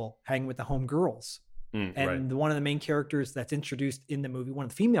sequel, Hanging with the Homegirls. One of the main characters that's introduced in the movie, one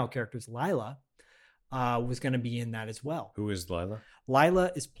of the female characters, Lila, was going to be in that as well. Who is Lila?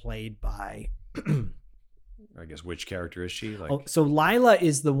 Lila is played by... I guess, which character is she? So Lila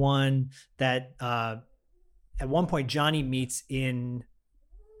is the one that at one point Johnny meets in...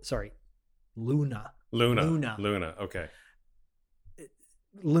 Sorry, Luna. Okay.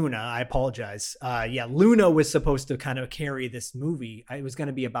 Luna, I apologize. Luna was supposed to kind of carry this movie. It was going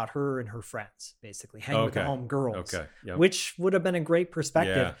to be about her and her friends, basically, hanging with the homegirls, which would have been a great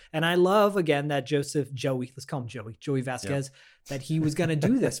perspective. Yeah. And I love, again, that Joey Vasquez, that he was going to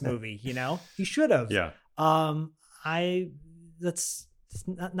do this movie. He should have. Yeah. That's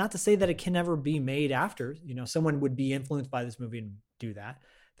not to say that it can never be made after. Someone would be influenced by this movie and do that.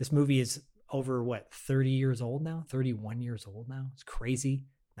 This movie is over 30 years old now, 31 years old now. It's crazy.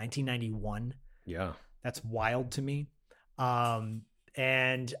 1991. Yeah. That's wild to me.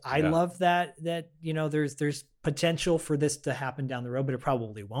 And I love that, there's potential for this to happen down the road, but it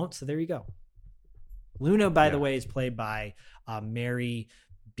probably won't. So there you go. Luna, by the way, is played by Mary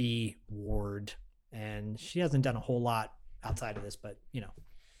B. Ward, and she hasn't done a whole lot outside of this, but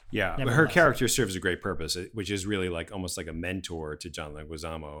Yeah, but her character serves a great purpose, which is really like almost like a mentor to John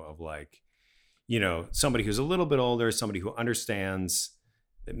Leguizamo of somebody who's a little bit older, somebody who understands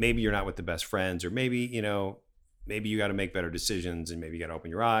that maybe you're not with the best friends, or maybe you got to make better decisions, and maybe you got to open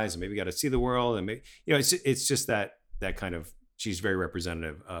your eyes, and maybe you got to see the world, and maybe, it's just that kind of, she's very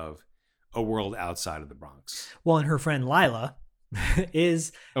representative of a world outside of the Bronx. Well, and her friend Lila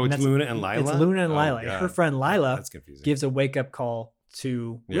is it's Luna and Lila. It's Luna and Lila. God. Her friend Lila That's confusing. Gives a wake up call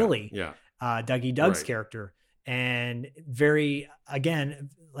to Willie, Dougie Doug's character, and very, again,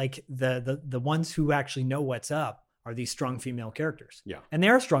 like the ones who actually know what's up are these strong female characters. Yeah. And they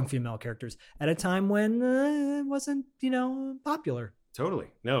are strong female characters at a time when it wasn't, popular. Totally.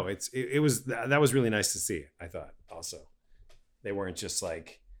 No, that was really nice to see. I thought also they weren't just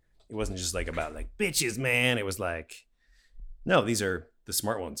like, it wasn't just like about like bitches, man. It was like, no, these are the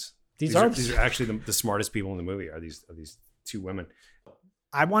smart ones. These are actually the smartest people in the movie are these two women.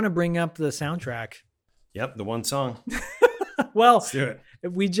 I want to bring up the soundtrack. Yep. The one song. Well, let's do it.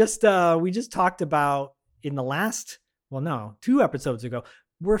 We just talked about in the last well, no, 2 episodes ago,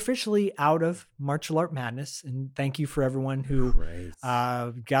 we're officially out of Martial Art Madness. And thank you for everyone who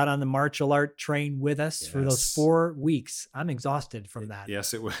got on the martial art train with us for those 4 weeks. I'm exhausted from that.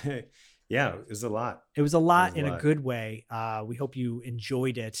 Yes, it was. Yeah, it was a lot. It was a lot in a good way. We hope you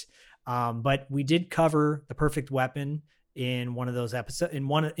enjoyed it. But we did cover The Perfect Weapon in one of those episodes,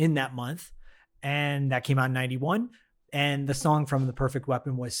 in that month. And that came out in 91. And the song from The Perfect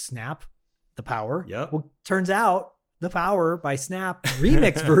Weapon was Snap, The Power. Yep. Well, turns out The Power by Snap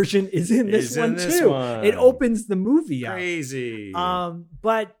remix version is in this one too. It opens the movie up. Crazy.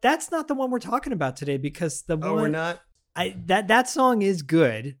 But that's not the one we're talking about today, because we're not. That song is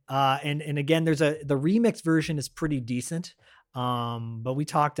good. And again, the remix version is pretty decent. But we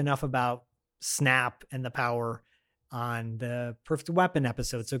talked enough about Snap and The Power on the Perfect Weapon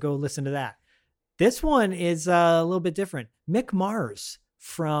episode, so go listen to that. This one is a little bit different. Mick Mars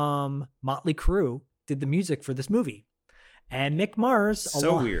from Motley Crue did the music for this movie. And Mick Mars...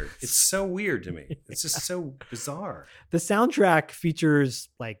 weird. It's so weird to me. It's just so bizarre. The soundtrack features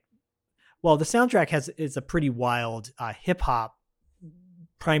the soundtrack is a pretty wild hip-hop,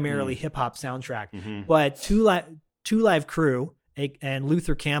 primarily hip-hop soundtrack. Mm-hmm. But Two Live Crew and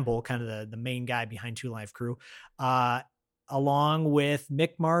Luther Campbell, kind of the main guy behind Two Live Crew, along with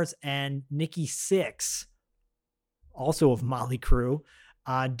Mick Mars and Nikki Sixx, also of Motley Crue,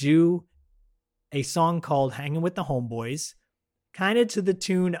 do a song called Hangin' with the Homeboys, kind of to the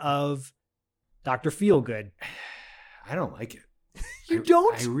tune of Dr. Feelgood. I don't like it. You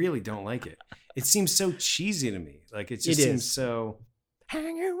don't? I really don't like it. It seems so cheesy to me. Like it seems so...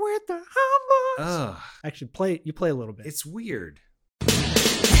 Hanging with the Homeboys. Ugh. Actually, you play a little bit. It's weird.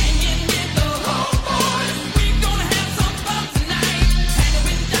 Hanging with the homeboys, we gonna have some fun tonight. Hanging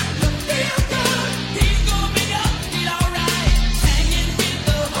with Dr. Feelgood, he's gonna make us feel alright. Hanging with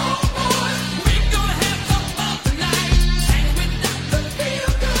the homeboys, we gonna have some fun tonight. Hanging with Dr.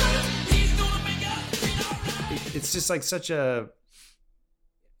 Feelgood, he's gonna make us feel alright. It's just like such a...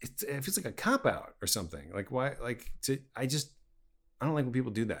 It feels like a cop out or something. Like why? I don't like when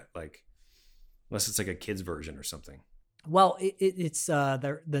people do that. Like unless it's like a kid's version or something. Well, it's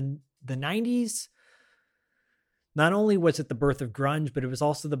the 90s. Not only was it the birth of grunge, but it was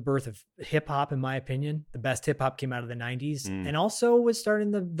also the birth of hip hop, in my opinion. The best hip hop came out of the 90s, and also was starting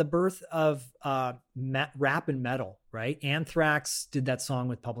the birth of rap and metal. Right? Anthrax did that song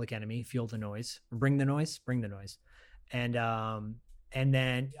with Public Enemy, "Feel the Noise," or "Bring the Noise," and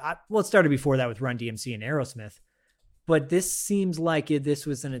then it started before that with Run DMC and Aerosmith. But this seems like this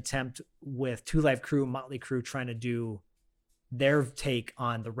was an attempt with Two Live Crew, Motley Crue trying to do their take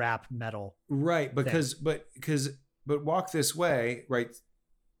on the rap metal. Right. But Walk This Way, right.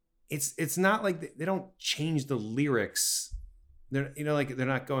 It's not like they don't change the lyrics. They're they're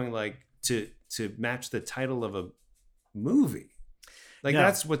not going like to match the title of a movie. Like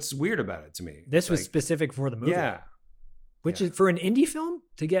that's what's weird about it to me. This was specific for the movie. Yeah. Which is for an indie film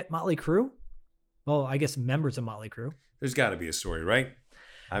to get Motley Crue. Well, I guess members of Motley Crue. There's got to be a story, right?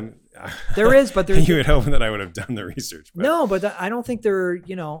 There is, but there's... You had hoped that I would have done the research. But. No, but I don't think there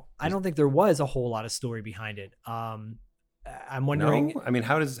was a whole lot of story behind it. I'm wondering... No? I mean,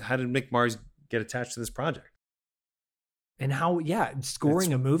 how did Mick Mars get attached to this project? And how,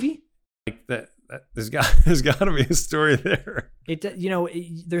 scoring a movie? Like that there's got to be a story there.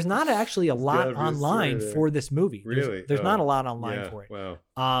 There's not actually a lot online for this movie. Really? There's not a lot online for it. Wow.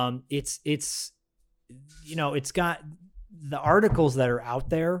 It's got the articles that are out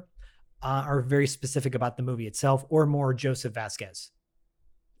there are very specific about the movie itself, or more Joseph Vasquez.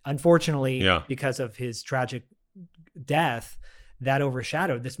 Unfortunately, because of his tragic death, that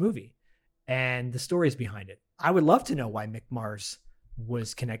overshadowed this movie and the stories behind it. I would love to know why Mick Mars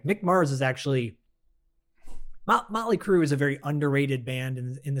was connected. Mick Mars is actually... Motley Crue is a very underrated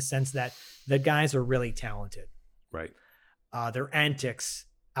band in the sense that the guys are really talented. Right. Their antics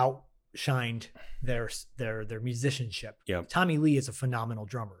outshined their musicianship. Yeah. Tommy Lee is a phenomenal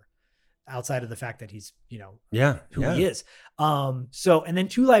drummer, outside of the fact that he's, who he is. And then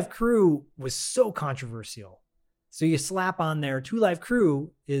Two Live Crew was so controversial. So you slap on there, Two Live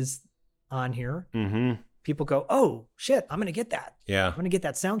Crew is on here. Mm-hmm. People go, oh shit, I'm going to get that. Yeah. I'm going to get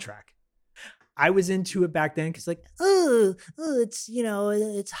that soundtrack. I was into it back then because it's,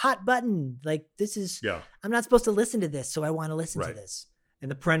 it's hot button. Like this is, I'm not supposed to listen to this. So I want to listen to this. And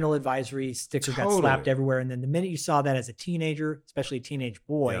the parental advisory sticker got slapped everywhere. And then the minute you saw that as a teenager, especially a teenage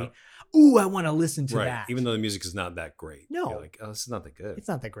boy, I want to listen to that. Even though the music is not that great. No. You're like, this is not that good. It's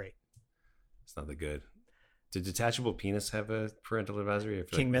not that great. It's not that good. Did Detachable Penis have a parental advisory?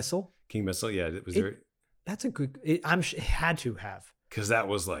 King Missile? King Missile, yeah. Was there? That's a good, it had to have. Because that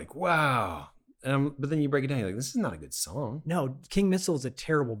was like, wow. but then you break it down. You're like, this is not a good song. No, King Missile is a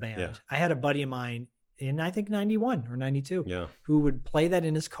terrible band. Yeah. I had a buddy of mine in, I think, 91 or 92 Yeah. who would play that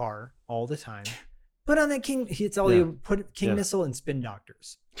in his car all the time. Put on that King, it's all you put King Missile and Spin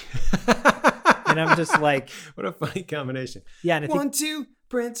Doctors. And I'm just like, what a funny combination. Yeah. And I think, 1, 2,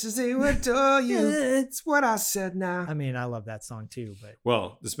 princess, who adore you. It's what I said now. I mean, I love that song too, but.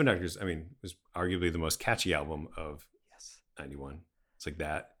 Well, the Spin Doctors, I mean, was arguably the most catchy album of 91. It's like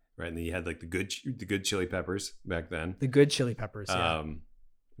that, right? And then you had like the good Chili Peppers back then. The good Chili Peppers, yeah. I'm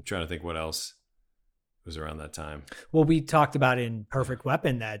trying to think what else was around that time. Well, we talked about in Perfect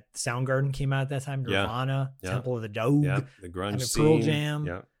Weapon that Soundgarden came out at that time. Nirvana, Temple of the Dog, the grunge scene. Pearl Jam.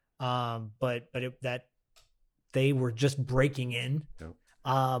 Yeah. But that they were just breaking in.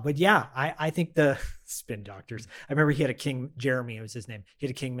 Yeah. But yeah, I think the Spin Doctors. I remember he had a King Jeremy, it was his name. He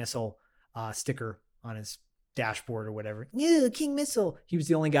had a King Missile sticker on his dashboard or whatever. Yeah, King Missile. He was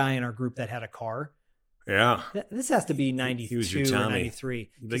the only guy in our group that had a car. Yeah. This has to be 92 or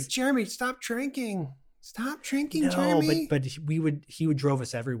 93. Like, Jeremy, stop drinking. Stop drinking, No, Jeremy. but he would drove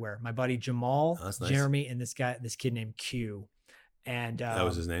us everywhere. My buddy Jamal, that's nice. Jeremy, and this kid named Q. And that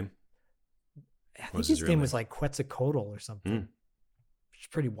was his name? I think his name was like Quetzalcoatl or something. Which is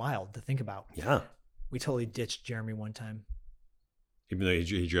pretty wild to think about. Yeah. We totally ditched Jeremy one time. Even though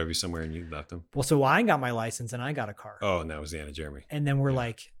he drove you somewhere and you left him? Well, so I got my license and I got a car. Oh, and that was the end of Jeremy. And then we're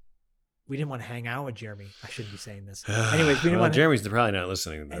like, we didn't want to hang out with Jeremy. I shouldn't be saying this. Anyways, we didn't want Jeremy's probably not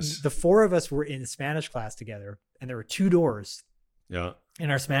listening to this. The four of us were in Spanish class together, and there were 2 doors in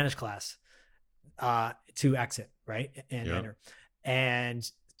our Spanish class to exit, right? And enter.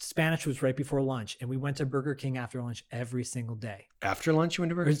 And Spanish was right before lunch, and we went to Burger King after lunch every single day. After lunch, you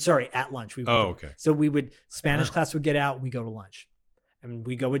went to Burger King? Sorry, at lunch. Okay. So Spanish class would get out, we go to lunch. And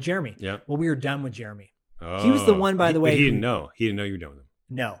we go with Jeremy. Yeah. Well, we were done with Jeremy. Oh. He was the one, by the way. He didn't know. He didn't know you were done with him.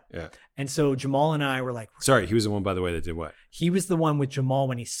 No. Yeah. And so Jamal and I were like, sorry, he was the one, by the way, that did what? He was the one with Jamal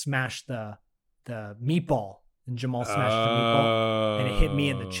when he smashed the meatball. And Jamal smashed the meatball and it hit me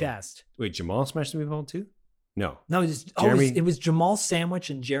in the chest. Wait, Jamal smashed the meatball too? No. No, it was Jamal's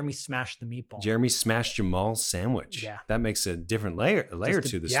sandwich and Jeremy smashed the meatball. Jeremy smashed Jamal's sandwich. Yeah. That makes a different layer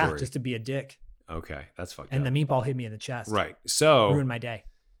to the story. Yeah, just to be a dick. Okay, that's fucked and up. And the meatball hit me in the chest. Right. So ruined my day.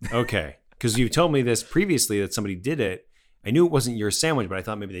 Okay. Because you told me this previously that somebody did it. I knew it wasn't your sandwich, but I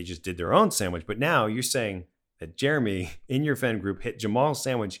thought maybe they just did their own sandwich. But now you're saying that Jeremy in your fan group hit Jamal's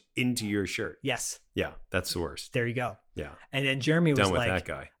sandwich into your shirt. Yes. Yeah, that's the worst. There you go. Yeah. And then Jeremy was done with like, that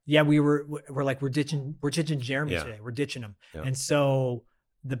guy. Yeah, we're ditching Jeremy today. We're ditching him. Yeah. And so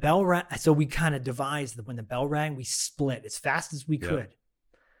the bell rang. So we kind of devised that when the bell rang, we split as fast as we could.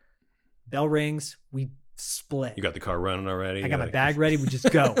 Bell rings, we split. You got the car running already? I got my bag ready. We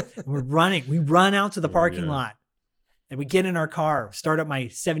just go. And we're running. We run out to the parking lot and we get in our car, start up my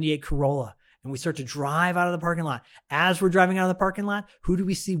 78 Corolla, and we start to drive out of the parking lot. As we're driving out of the parking lot, who do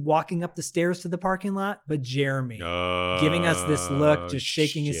we see walking up the stairs to the parking lot? But Jeremy, giving us this look, just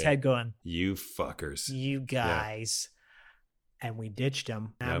shaking his head going, you fuckers. You guys. Yeah. And we ditched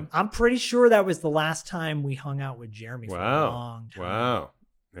him. Yep. I'm pretty sure that was the last time we hung out with Jeremy for a long time. Wow.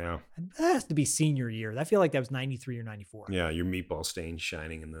 Yeah. That has to be senior year. I feel like that was 93 or 94. Yeah, your meatball stain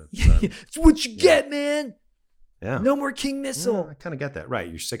shining in the sun. It's what you get, man. Yeah. No more King Missile. Yeah, I kind of get that. Right.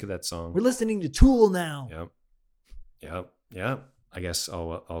 You're sick of that song. We're listening to Tool now. Yep. I guess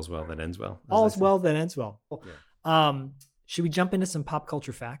all's well that ends well. All's well that ends well. Yeah. Should we jump into some pop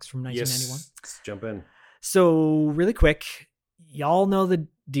culture facts from 1991? Yes. Let's jump in. So really quick, y'all know the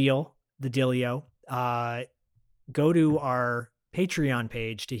dealio. Go to our Patreon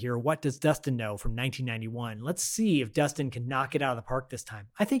page to hear What Does Dustin Know from 1991. Let's see if Dustin can knock it out of the park this time.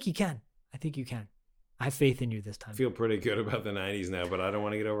 I think he can. I have faith in you this time. I feel pretty good about the 90s now, but I don't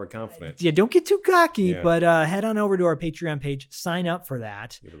want to get overconfident. Yeah, don't get too cocky, but head on over to our Patreon page. Sign up for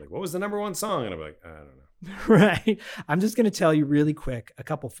that. You'll be like, what was the number one song? And I'm like, I don't know. Right. I'm just going to tell you really quick a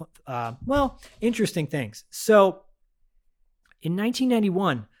couple, interesting things. So in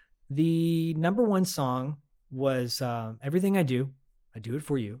 1991, the number one song was Everything I Do It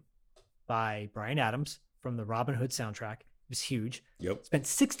For You by Bryan Adams from the Robin Hood soundtrack. It was huge. Yep. Spent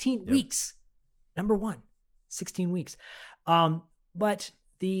 16 weeks. Number one, 16 weeks. But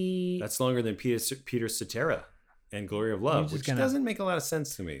that's longer than Peter Cetera and Glory of Love, which doesn't make a lot of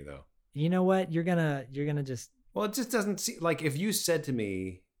sense to me, though. You know what? You're gonna just. Well, it just doesn't seem like if you said to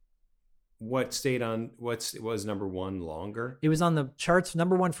me, what was number one longer? It was on the charts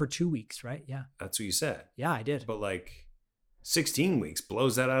number one for 2 weeks, right? Yeah. That's what you said. Yeah, I did. But 16 weeks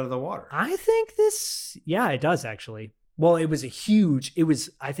blows that out of the water. I think it does actually. Well, I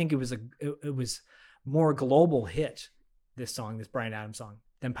think it was more global hit, this Bryan Adams song,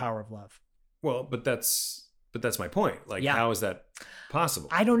 than Power of Love. Well, but that's my point. Like, Yeah. how is that possible?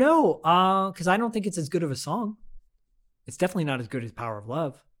 I don't know, because I don't think it's as good of a song. It's definitely not as good as Power of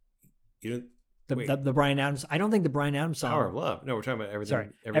Love. You don't. The Bryan Adams. I don't think the Bryan Adams song. Power of Love. No, we're talking about everything. Sorry.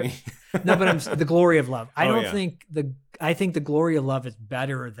 Everything. No, but the Glory of Love. I don't yeah. think I think the Glory of Love is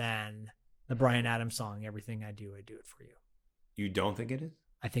better than the Bryan Adams song. Everything I do it for you. You don't think it is?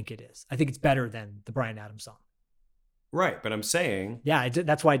 I think it is. I think it's better than the Bryan Adams song. Right, but I'm saying. Yeah,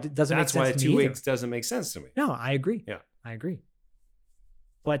 that's why it doesn't make sense. That's why to me 2 either. weeks doesn't make sense to me. No, I agree. Yeah, I agree.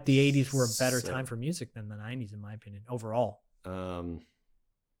 But the 80s were a better So- time for music than the 90s, in my opinion, overall.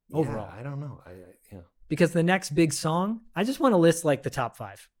 Overall, I don't know. Yeah. Because the next big song, I just want to list like the top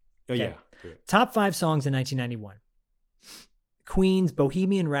 5. Oh Okay. yeah. Good. Top 5 songs in 1991. Queen's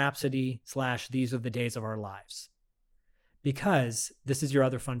Bohemian Rhapsody / These Are the Days of Our Lives. Because this is your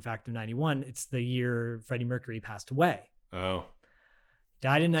other fun fact of 91. It's the year Freddie Mercury passed away. Oh,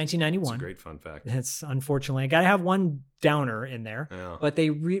 Died in it's 1991. a great fun fact. It's unfortunately, I got to have one downer in there. Yeah.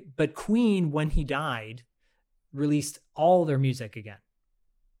 But Queen, when he died, released all their music again.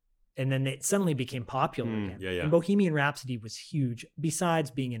 And then it suddenly became popular again. Yeah, yeah. And Bohemian Rhapsody was huge,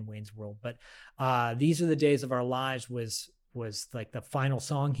 besides being in Wayne's World. But These Are the Days of Our Lives was like the final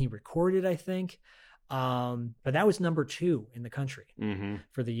song he recorded, I think. But that was number 2 in the country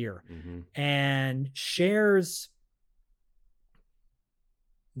for the year. And Cher's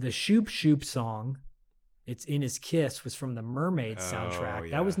the Shoop Shoop song, It's In His Kiss, was from the Mermaid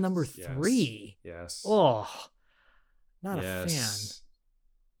soundtrack. That was number 3. Yes. Oh, not a fan.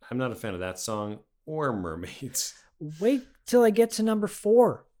 I'm not a fan of that song or Mermaids. Wait till I get to number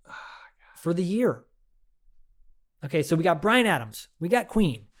 4 for the year. Okay, so we got Bryan Adams, we got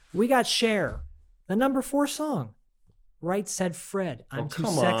Queen, we got Cher. The number 4 song, Right Said Fred, I'm Too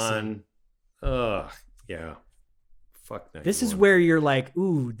come Sexy. on. Ugh, yeah. Fuck 91. This is where you're like,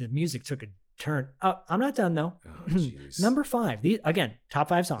 ooh, the music took a turn. I'm not done though. Oh, jeez. Number 5. These, again, top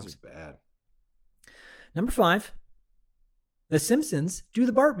 5 This songs. is bad. Number 5, The Simpsons Do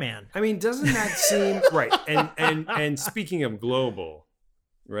the Bartman. I mean, doesn't that seem right? And speaking of global,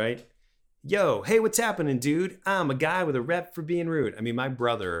 right? Yo, hey, what's happening, dude? I'm a guy with a rep for being rude. I mean, my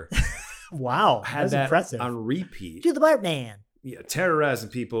brother Wow, had that's that impressive. on repeat. Do the Bartman. Yeah, terrorizing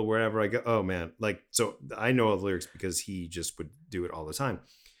people wherever I go. Oh man, like, so I know all the lyrics because he just would do it all the time.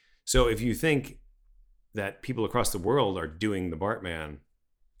 So if you think that people across the world are doing the Bartman,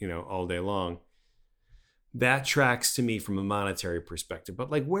 all day long, that tracks to me from a monetary perspective. But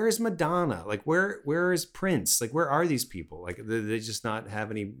like, where is Madonna? Like, where is Prince? Like, where are these people? Like, did they just not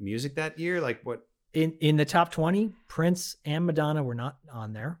have any music that year? Like, what? In the top 20, Prince and Madonna were not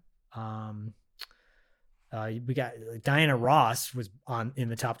on there. We got Diana Ross was in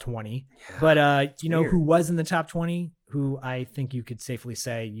the top 20, Yeah, but you know weird. who was in the top 20, who I think you could safely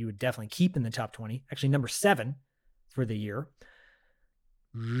say you would definitely keep in the top 20, actually number 7 for the year.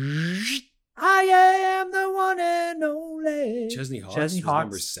 I am the one and only Chesney Hawks Chesney was Hawks,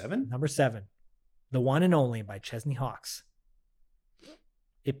 number 7? Number 7, The One and Only by Chesney Hawks.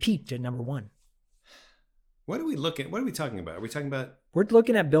 It peaked at number 1. What are we talking about? Are we talking about We're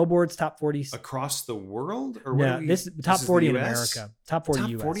looking at Billboard's top 40s. across the world? Or No, this top is 40 the in US? America. Top 40 Top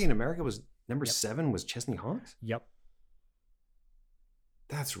US. 40 in America was number Yep. 7 was Chesney Hawks? Yep.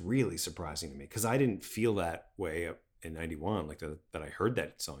 That's really surprising to me because I didn't feel that way in 91, like that I heard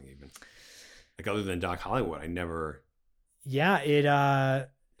that song even. Like, other than Doc Hollywood, I never. Yeah,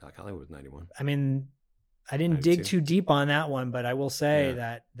 Doc Hollywood was 91. I mean, I didn't dig 92. too deep on that one, but I will say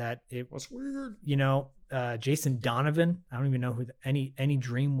Yeah. that it What's weird? Jason Donovan, I don't even know who any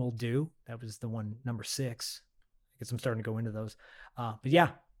Dream Will Do. That was the one, number 6. I guess I'm starting to go into those. But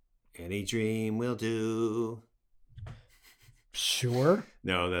yeah, Any dream will do. sure.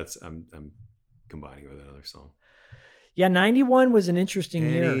 No, that's I'm combining with another song. Yeah, 91 was an interesting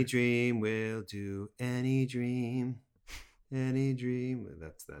Any year. dream will do. Any dream.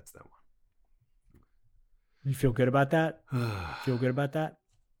 That's that one. You feel good about that? Feel good about that?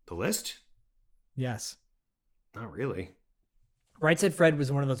 The list? Yes. Not really. Right Said Fred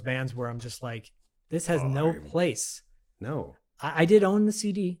was one of those bands where I'm just like, this has no place. No. I did own the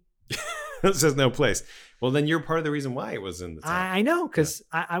CD. This has no place. Well, then you're part of the reason why it was in the top. I know, because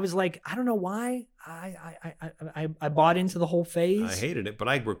I was like, I don't know why. I bought into the whole phase. I hated it, but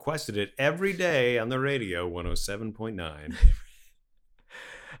I requested it every day on the radio, 107.9.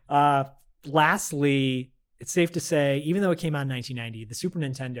 Lastly, it's safe to say, even though it came out in 1990, the Super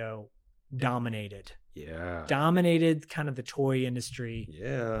Nintendo dominated. Yeah. Dominated kind of the toy industry.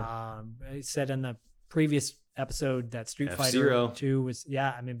 Yeah. I said in the previous episode that Street F-Zero. Fighter 2 was,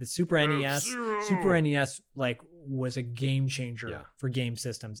 the Super NES. F-Zero. Super NES like was a game changer Yeah. for game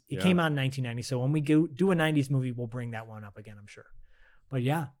systems. It Yeah. came out in 1990. So when we do a 90s movie, we'll bring that one up again, I'm sure. But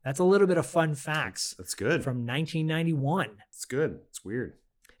yeah, that's a little bit of fun facts That's good. from 1991. It's good. It's weird.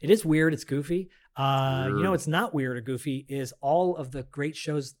 It is weird. It's goofy. You know, Weird. it's not weird or goofy is all of the great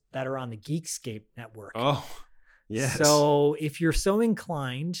shows that are on the Geekscape network. Oh, yes. So if you're so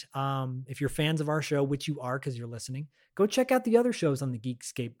inclined, if you're fans of our show, which you are because you're listening, go check out the other shows on the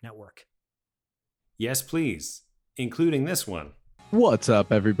Geekscape network. Yes, please. Including this one. What's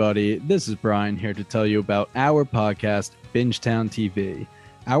up, everybody? This is Brian here to tell you about our podcast, Bingetown TV.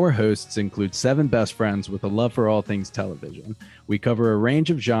 Our hosts include 7 best friends with a love for all things television. We cover a range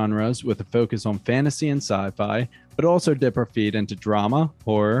of genres with a focus on fantasy and sci-fi, but also dip our feet into drama,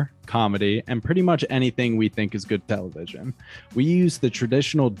 horror, comedy, and pretty much anything we think is good television. We use the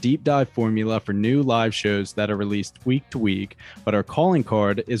traditional deep dive formula for new live shows that are released week to week, but our calling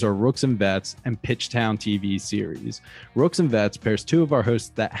card is our Rooks and Vets and Pitchtown TV series. Rooks and Vets pairs 2 of our hosts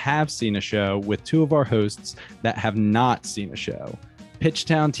that have seen a show with 2 of our hosts that have not seen a show.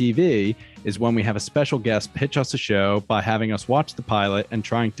 Pitchtown TV is when we have a special guest pitch us a show by having us watch the pilot and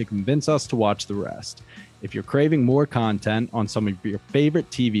trying to convince us to watch the rest. If you're craving more content on some of your favorite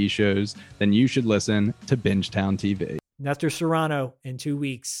TV shows, then you should listen to Bingetown TV. Nestor Serrano in 2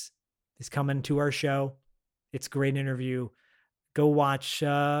 weeks is coming to our show. It's a great interview. Go watch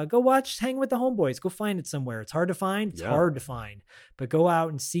Hangin with the Homeboys. Go find it somewhere. It's hard to find. It's hard to find, but go out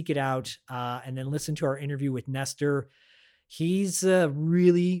and seek it out and then listen to our interview with Nestor. He's a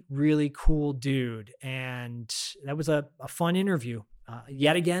really, really cool dude. And that was a fun interview.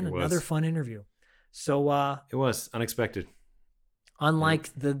 Yet again, another fun interview. So It was unexpected. unlike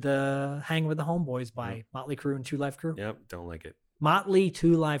the Hangin with the Homeboys by Motley Crue and Two Live Crew. Yep, don't like it. Motley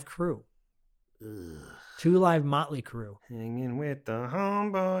Two Live Crew. Two Live Motley Crew. Hanging with the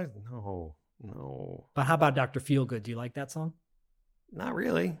Homeboys. No. But how about Dr. Feelgood? Do you like that song? Not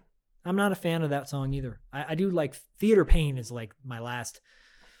really. I'm not a fan of that song either. I do like Theater Pain is like my last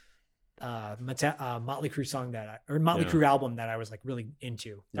Motley Crue song Motley Crue album that I was like really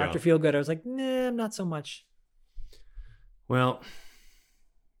into. Dr. Feelgood, I was like, nah, not so much. Well,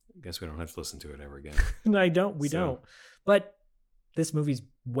 I guess we don't have to listen to it ever again. We don't. But this movie's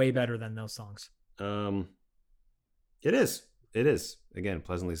way better than those songs. It is. Again,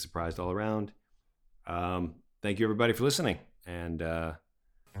 pleasantly surprised all around. Thank you everybody for listening, and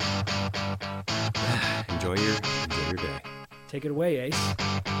enjoy your day. Take it away, Ace.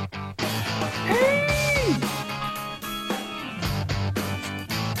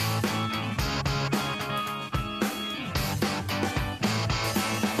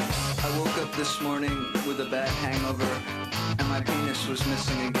 I woke up this morning with a bad hangover, and my penis was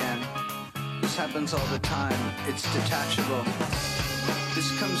missing again. This happens all the time. It's detachable.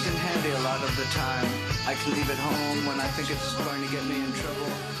 This comes in handy a lot of the time. I can leave it home when I think it's going to get me in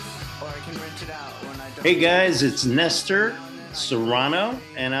trouble, or I can rent it out when I don't. Hey guys, it's Nestor Serrano,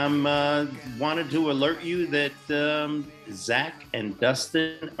 and I'm wanted to alert you that Zach and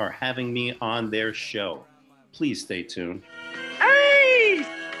Dustin are having me on their show. Please stay tuned. Hey!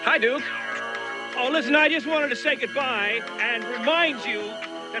 Hi, Duke. Oh, listen, I just wanted to say goodbye and remind you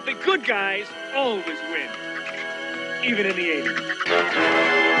that the good guys always win, even in the 80s.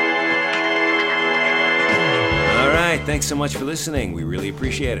 All right, thanks so much for listening. We really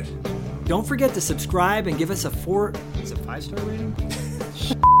appreciate it. Don't forget to subscribe and give us a 5-star rating?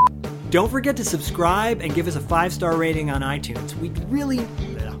 Don't forget to subscribe and give us a 5-star rating on iTunes.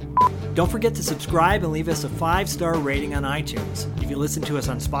 Don't forget to subscribe and leave us a 5-star rating on iTunes. If you listen to us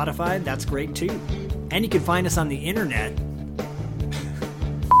on Spotify, that's great too. And you can find us on the internet.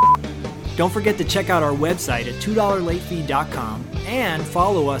 Don't forget to check out our website at $2latefee.com and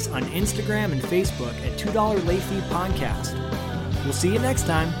follow us on Instagram and Facebook at $2 Late Fee Podcast. We'll see you next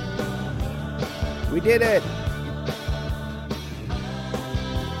time. We did it!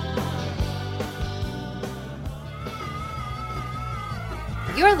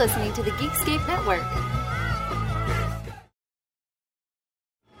 You're listening to the Geekscape Network.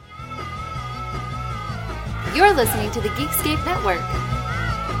 You're listening to the Geekscape Network.